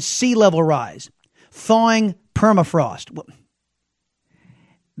 And sea level rise. Thawing permafrost.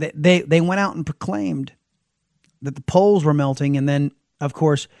 They went out and proclaimed that the poles were melting, and then, of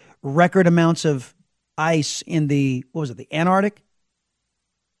course, record amounts of ice in the Antarctic?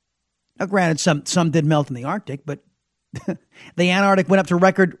 Now, granted, some did melt in the Arctic, but the Antarctic went up to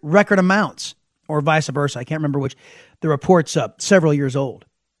record amounts, or vice versa. I can't remember which. The report's several years old.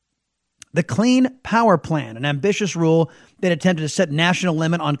 The Clean Power Plan, an ambitious rule that attempted to set national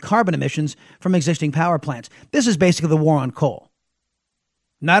limit on carbon emissions from existing power plants. This is basically the war on coal.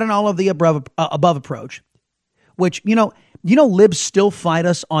 Not an all of the above approach, which, libs still fight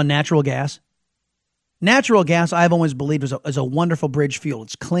us on natural gas. Natural gas, I've always believed, is a wonderful bridge fuel.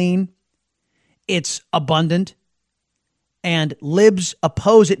 It's clean, it's abundant, and libs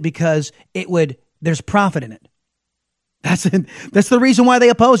oppose it because there's profit in it. That's the reason why they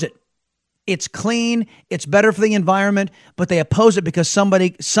oppose it. It's clean, it's better for the environment, but they oppose it because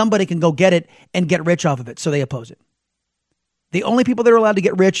somebody can go get it and get rich off of it, so they oppose it. The only people that are allowed to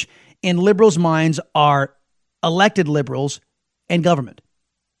get rich in liberals' minds are elected liberals and government.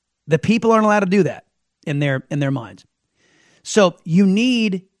 The people aren't allowed to do that in their minds. So you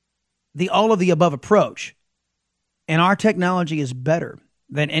need the all of the above approach, and our technology is better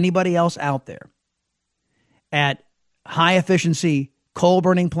than anybody else out there at high efficiency coal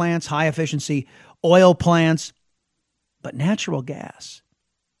burning plants, high efficiency oil plants, but natural gas.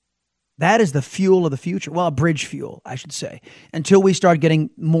 That is the fuel of the future. Well, bridge fuel, I should say, until we start getting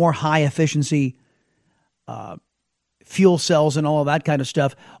more high efficiency fuel cells and all of that kind of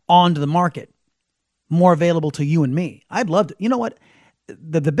stuff onto the market, more available to you and me. I'd love to. You know what?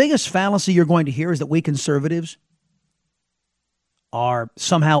 The biggest fallacy you're going to hear is that we conservatives are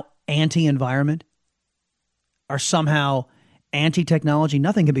somehow anti-environment, are somehow anti-technology.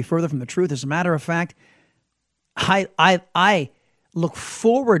 Nothing can be further from the truth. As a matter of fact, I look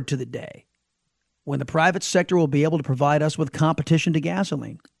forward to the day when the private sector will be able to provide us with competition to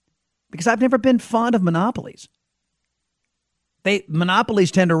gasoline, because I've never been fond of monopolies. Monopolies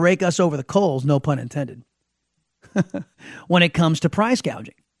tend to rake us over the coals, no pun intended, when it comes to price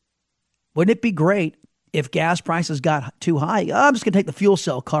gouging. Wouldn't it be great if gas prices got too high? I'm just going to take the fuel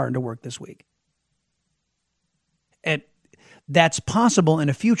cell car into work this week. And that's possible in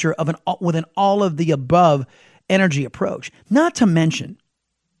a future with an all of the above energy approach, not to mention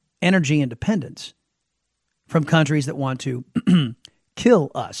energy independence from countries that want to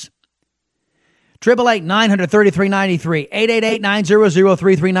kill us. 888-900-3393,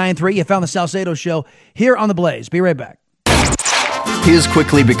 888-900-3393. You found the Salcedo Show here on The Blaze. Be right back. He is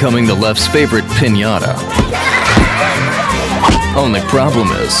quickly becoming the left's favorite piñata. Only problem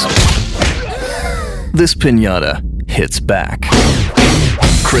is, this piñata hits back.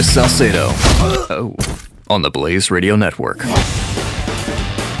 Chris Salcedo. Oh, on the Blaze Radio Network.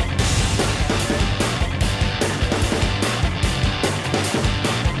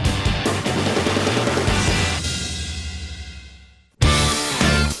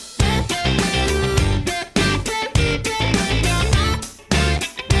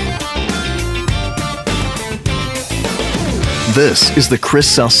 This is the Chris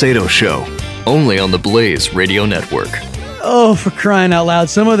Salcedo Show, only on the Blaze Radio Network. Oh, for crying out loud.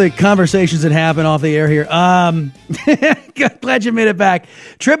 Some of the conversations that happen off the air here. Glad you made it back.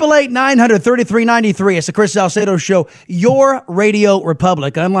 888-900-3393. It's the Chris Salcedo Show, your radio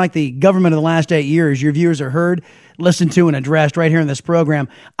republic. Unlike the government of the last 8 years, your views are heard, listened to, and addressed right here in this program.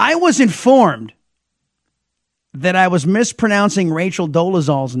 I was informed that I was mispronouncing Rachel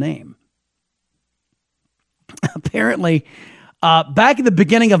Dolezal's name. Apparently, back at the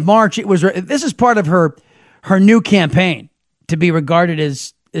beginning of March, this is part of her new campaign to be regarded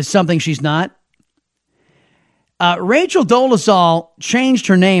as something she's not. Rachel Dolezal changed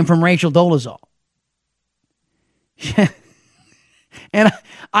her name from Rachel Dolezal. And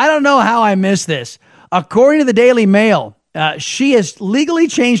I don't know how I missed this. According to the Daily Mail, she has legally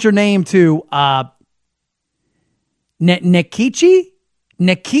changed her name to Nkechi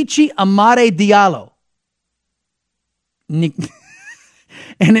Amare Diallo.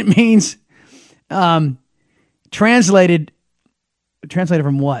 And it means translated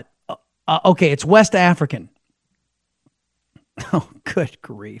from what? Okay, it's West African. Oh, good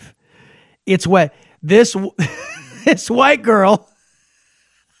grief. It's what this white girl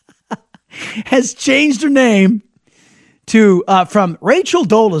has changed her name to from Rachel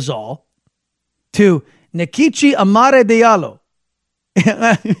Dolezal to Nkechi Amare Diallo.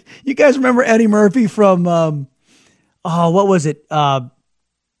 You guys remember Eddie Murphy from what was it? No,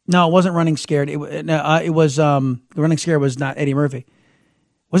 it wasn't Running Scared. It was Running Scared was not Eddie Murphy.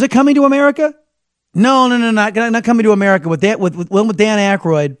 Was it Coming to America? No, not Coming to America with Dan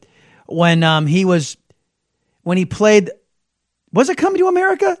Aykroyd when he played. Was it Coming to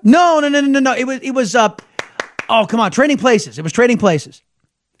America? No. It was oh, come on, Trading Places. It was Trading Places.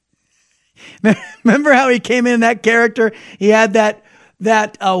 Remember how he came in that character? He had that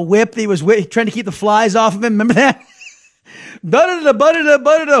whip that he was trying to keep the flies off of him. Remember that? And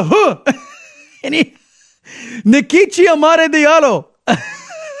Nkechi Amare Diallo.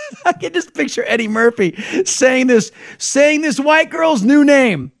 I can just picture Eddie Murphy saying this white girl's new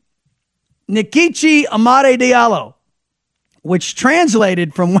name, Nkechi Amare Diallo, which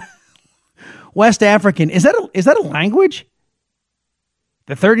translated from West African. Is that a language?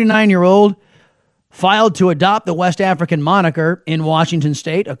 The 39-year-old filed to adopt the West African moniker in Washington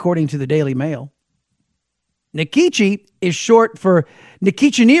State, according to the Daily Mail. Nkechi is short for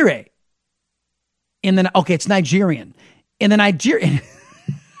Nkichinire. It's Nigerian. In the Nigerian.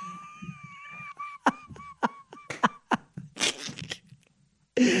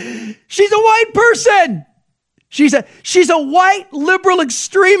 She's a white person. She's a white liberal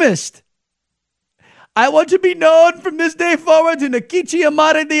extremist. I want to be known from this day forward to Nkechi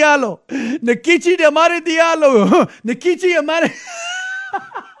Amare Diallo. Nkechi Amare Diallo. Nkechi Amare.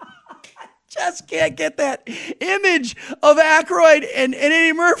 Just can't get that image of Aykroyd and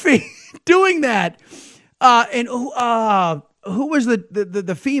Eddie Murphy doing that. And who was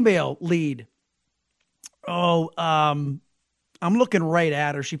the female lead? Oh, I'm looking right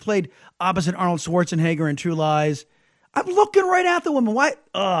at her. She played opposite Arnold Schwarzenegger in True Lies. I'm looking right at the woman.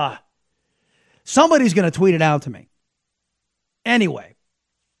 Why? Somebody's going to tweet it out to me. Anyway.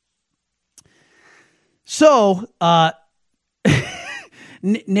 So,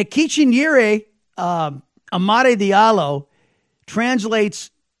 Nikichinyere Amade Diallo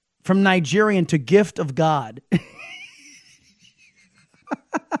translates from Nigerian to gift of God.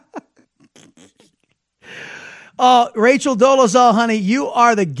 Oh, Rachel Dolezal, honey, you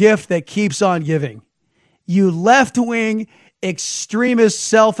are the gift that keeps on giving. You left-wing, extremist,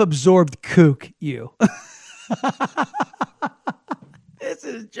 self-absorbed kook, you. This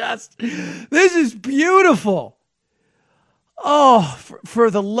is beautiful. Oh,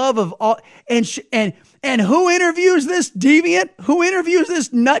 for the love of all. And who interviews this deviant? Who interviews this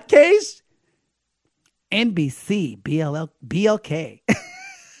nutcase? NBC, BLK.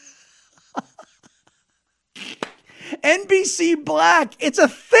 NBC Black. It's a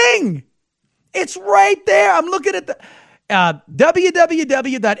thing. It's right there. I'm looking at the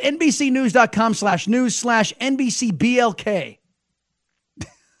www.nbcnews.com/news/NBCBLK.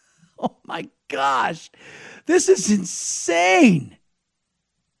 Oh my gosh. This is insane.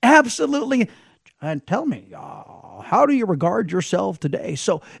 Absolutely. And tell me, how do you regard yourself today?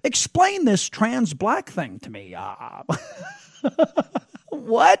 So explain this trans black thing to me.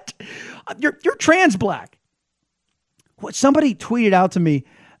 What? You're trans black. What? Somebody tweeted out to me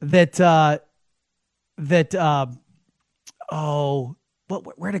that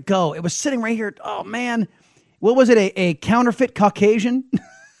where'd it go? It was sitting right here. Oh man. What was it? A counterfeit Caucasian?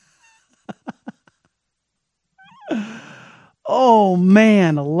 Oh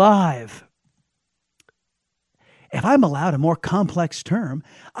man, alive. If I'm allowed a more complex term,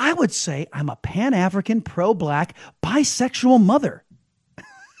 I would say I'm a Pan-African, pro-black, bisexual mother.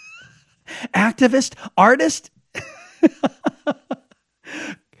 Activist, artist. Put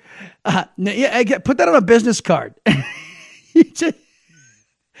that on a business card.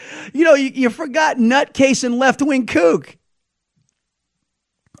 You forgot nutcase and left-wing kook.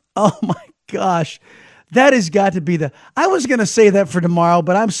 Oh my gosh. That has got to be I was going to say that for tomorrow,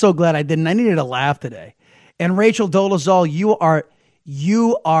 but I'm so glad I didn't. I needed a laugh today. And Rachel Dolezal,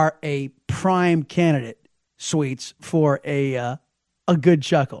 you are a prime candidate, Sweets, for a good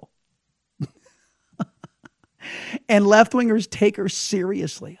chuckle. And left-wingers take her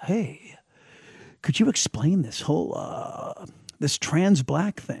seriously. Hey, could you explain this whole this trans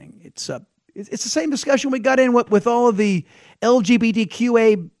black thing? It's the same discussion we got in with all of the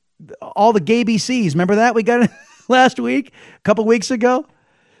LGBTQA, all the gay BCs. Remember that we got it last week, a couple weeks ago.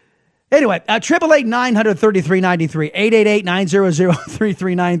 Anyway, 888-900-3393,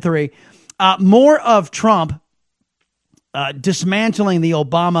 888-900-3393. More of Trump dismantling the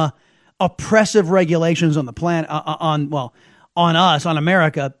Obama oppressive regulations on the planet, on us, on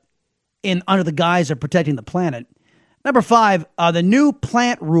America, under the guise of protecting the planet. Number 5, the new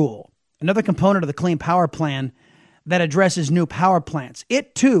plant rule, another component of the Clean Power Plan that addresses new power plants.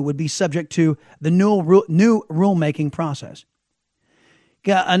 It too would be subject to the new rulemaking process.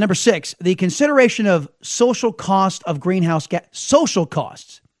 Number 6, the consideration of social cost of greenhouse gas. Social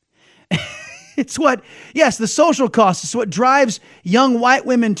costs. The social costs is what drives young white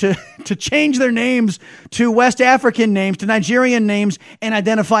women to change their names to West African names, to Nigerian names, and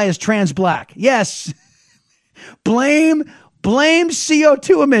identify as trans black. Yes. Blame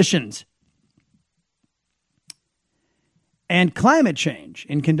CO2 emissions. And climate change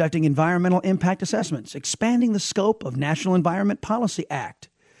in conducting environmental impact assessments, expanding the scope of National Environment Policy Act.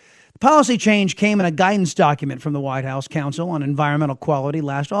 The policy change came in a guidance document from the White House Council on Environmental Quality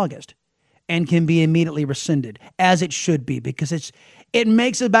last August and can be immediately rescinded, as it should be, because it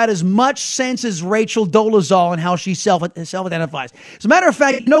makes about as much sense as Rachel Dolezal and how she self-identifies. As a matter of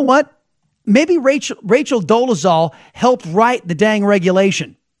fact, you know what? Maybe Rachel Dolezal helped write the dang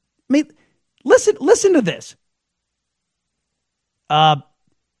regulation. I mean, listen to this.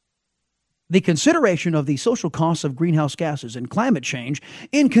 The consideration of the social costs of greenhouse gases and climate change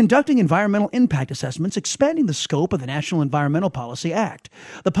in conducting environmental impact assessments, expanding the scope of the National Environmental Policy Act.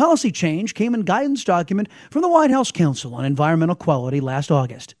 The policy change came in guidance document from the White House Council on Environmental Quality last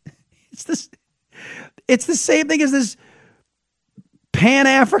August. It's the same thing as this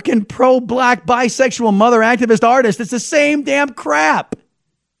Pan-African, pro-black, bisexual, mother activist artist. It's the same damn crap.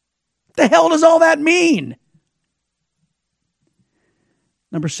 What the hell does all that mean?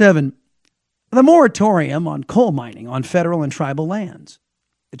 Number 7, the moratorium on coal mining on federal and tribal lands.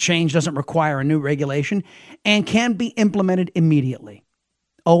 The change doesn't require a new regulation and can be implemented immediately.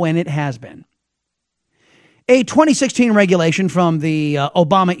 Oh, and it has been. A 2016 regulation from the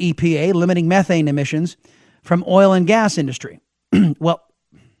Obama EPA limiting methane emissions from oil and gas industry Well,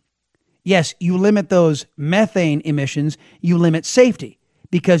 yes, you limit those methane emissions, you limit safety,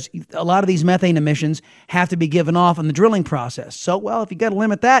 because a lot of these methane emissions have to be given off in the drilling process. So, well, if you got to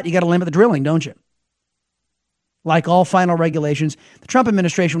limit that, you got to limit the drilling, don't you? Like all final regulations, the Trump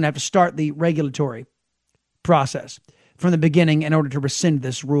administration would have to start the regulatory process from the beginning in order to rescind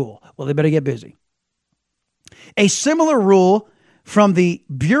this rule. Well, they better get busy. A similar rule from the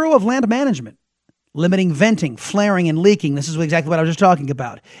Bureau of Land Management, limiting venting, flaring, and leaking. This is exactly what I was just talking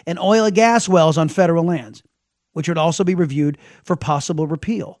about. And oil and gas wells on federal lands, which would also be reviewed for possible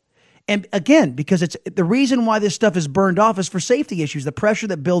repeal. And again, because it's the reason why this stuff is burned off is for safety issues. The pressure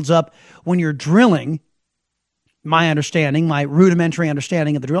that builds up when you're drilling, my rudimentary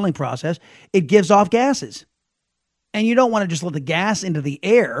understanding of the drilling process, it gives off gases. And you don't want to just let the gas into the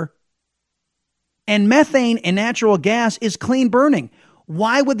air. And methane and natural gas is clean burning.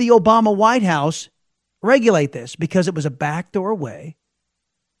 Why would the Obama White House regulate this? Because it was a backdoor way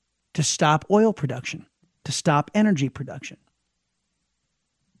to stop oil production, to stop energy production.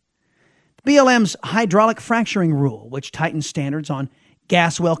 BLM's hydraulic fracturing rule, which tightens standards on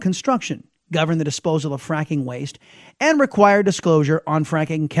gas well construction, govern the disposal of fracking waste, and require disclosure on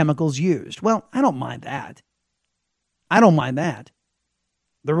fracking chemicals used. Well, I don't mind that.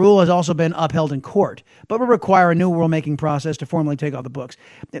 The rule has also been upheld in court, but will require a new rulemaking process to formally take off the books.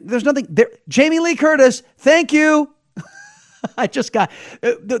 There's nothing there. Jamie Lee Curtis, thank you. I just got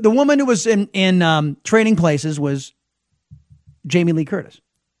the woman who was in Trading Places was Jamie Lee Curtis,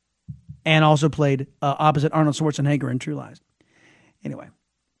 and also played opposite Arnold Schwarzenegger in True Lies. Anyway,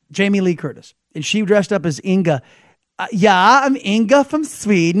 Jamie Lee Curtis, and she dressed up as Inga. Yeah, I'm Inga from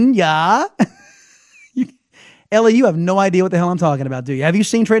Sweden. Yeah. Ellie, you have no idea what the hell I'm talking about, do you? Have you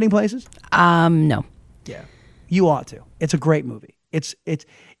seen Trading Places? No. Yeah, you ought to. It's a great movie. It's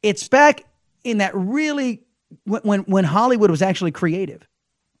back in that really when Hollywood was actually creative.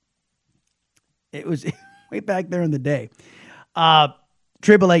 It was way back there in the day.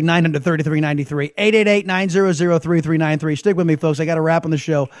 888-933-93, 888-900-3393. Stick with me, folks. I got a wrap on the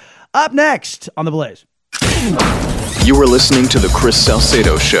show. Up next on The Blaze. You are listening to The Chris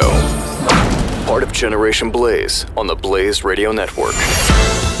Salcedo Show. Part of Generation Blaze on the Blaze Radio Network.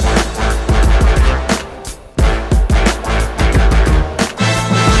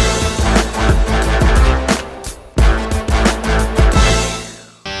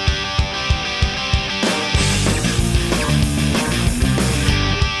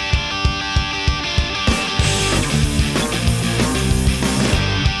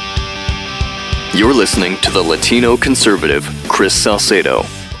 You're listening to the Latino conservative Chris Salcedo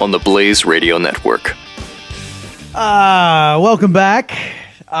on the Blaze Radio Network. Welcome back.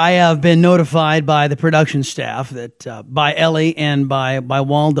 I have been notified by the production staff that by Ellie and by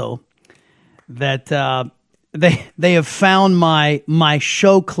Waldo that they have found my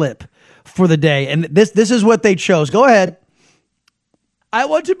show clip for the day, and this is what they chose. Go ahead. I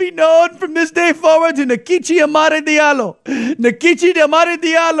want to be known from this day forward to Nkechi Amare Diallo. Nkechi Amare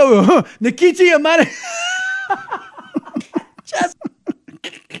Diallo. Nkechi Amare. Just.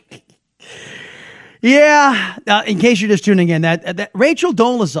 Yeah. In case you're just tuning in, that Rachel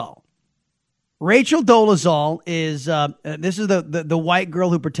Dolezal. Rachel Dolezal is this is the white girl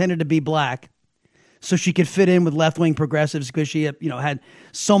who pretended to be black so she could fit in with left-wing progressives because she had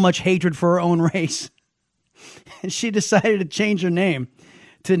so much hatred for her own race. And she decided to change her name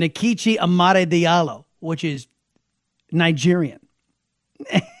to Nkechi Amare Diallo, which is Nigerian.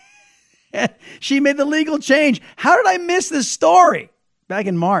 She made the legal change. How did I miss this story back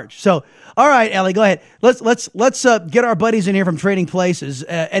in March? So, all right, Ellie, go ahead. Let's get our buddies in here from Trading Places,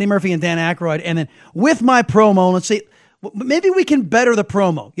 Eddie Murphy and Dan Aykroyd, and then with my promo, let's see, maybe we can better the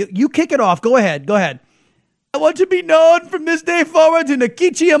promo. You kick it off. Go ahead. I want to be known from this day forward to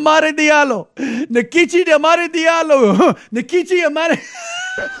Nkechi Amare Diallo. Nkechi Amare Diallo. Nkechi Amare.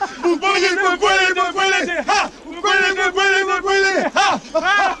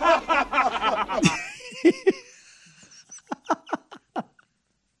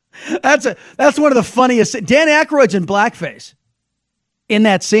 That's one of the funniest. Dan Aykroyd's in blackface in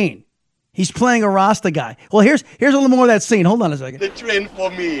that scene. He's playing a Rasta guy. Well, here's a little more of that scene. Hold on a second. The train for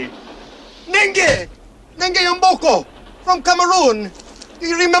me. Nenge Mboko from Cameroon. Do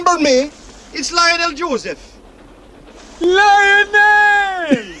you remember me? It's Lionel Joseph.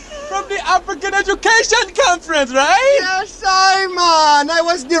 Lionel! From the African Education Conference, right? Yes, Simon. I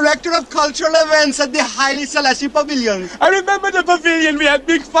was director of cultural events at the Haile Selassie Pavilion. I remember the pavilion. We had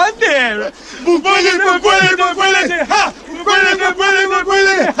big fun there.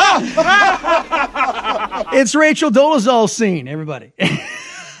 It's Rachel Dolezal's scene, everybody.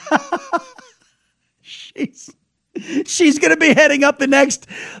 She's going to be heading up the next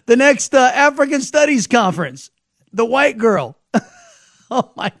African Studies conference. The white girl.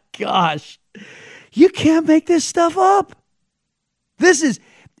 Oh my gosh. You can't make this stuff up. This is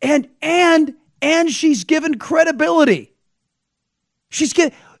and she's given credibility. She's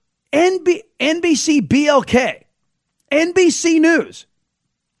getting NBC BLK. NBC News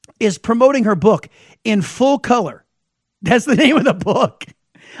is promoting her book In Full Color. That's the name of the book.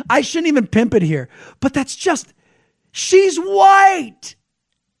 I shouldn't even pimp it here, but that's just, she's white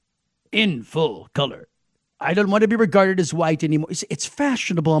in full color. I don't want to be regarded as white anymore. It's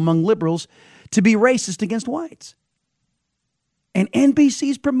fashionable among liberals to be racist against whites. And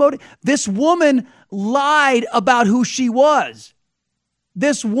NBC's promoting. This woman lied about who she was.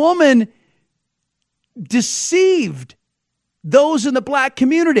 This woman deceived those in the black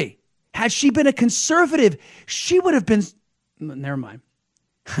community. Had she been a conservative, she would have been, never mind.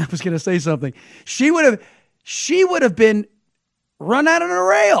 I was going to say something. She would have been run out on a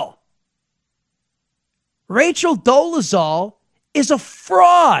rail. Rachel Dolezal is a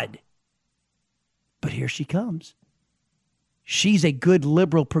fraud. But here she comes. She's a good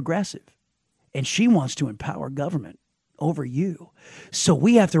liberal progressive, and she wants to empower government over you. So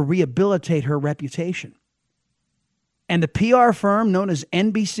we have to rehabilitate her reputation. And the PR firm known as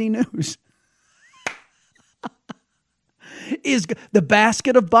NBC News is the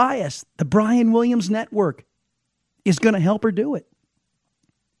basket of bias. The Brian Williams Network is going to help her do it.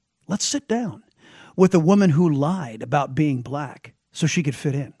 Let's sit down with a woman who lied about being black so she could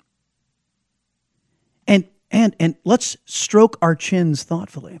fit in. And let's stroke our chins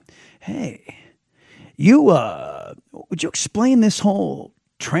thoughtfully. Hey, would you explain this whole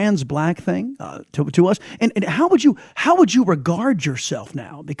trans black thing to us? And how would you regard yourself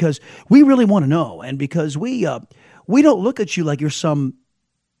now? Because we really want to know, and because we don't look at you like you're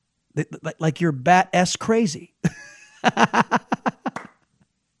like you're bat-esque crazy.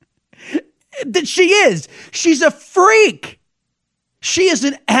 That she is. She's a freak. She is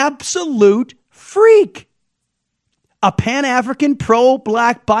an absolute freak. A Pan-African,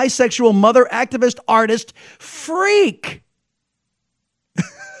 pro-black, bisexual, mother activist, artist, freak.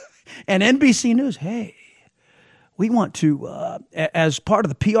 And NBC News, hey, we want to, as part of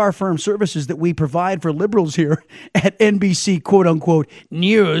the PR firm services that we provide for liberals here at NBC, quote-unquote,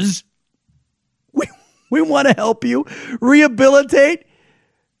 News, we want to help you rehabilitate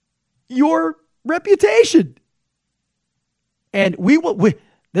your reputation. And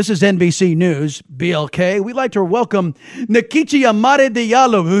this is NBC News, BLK. We'd like to welcome Nkechi Amare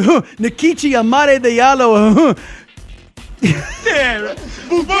Diallo. Nkechi Amare Diallo.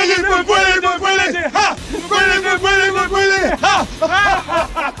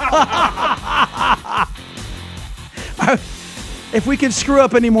 If we can screw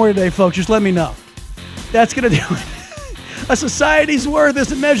up any more today, folks, just let me know. That's going to do it. A society's worth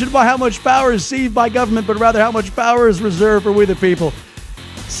isn't measured by how much power is seized by government, but rather how much power is reserved for we the people.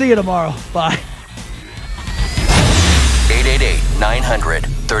 See you tomorrow. Bye.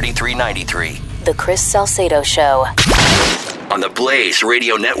 888-900-3393. The Chris Salcedo Show. On the Blaze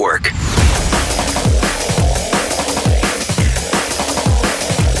Radio Network.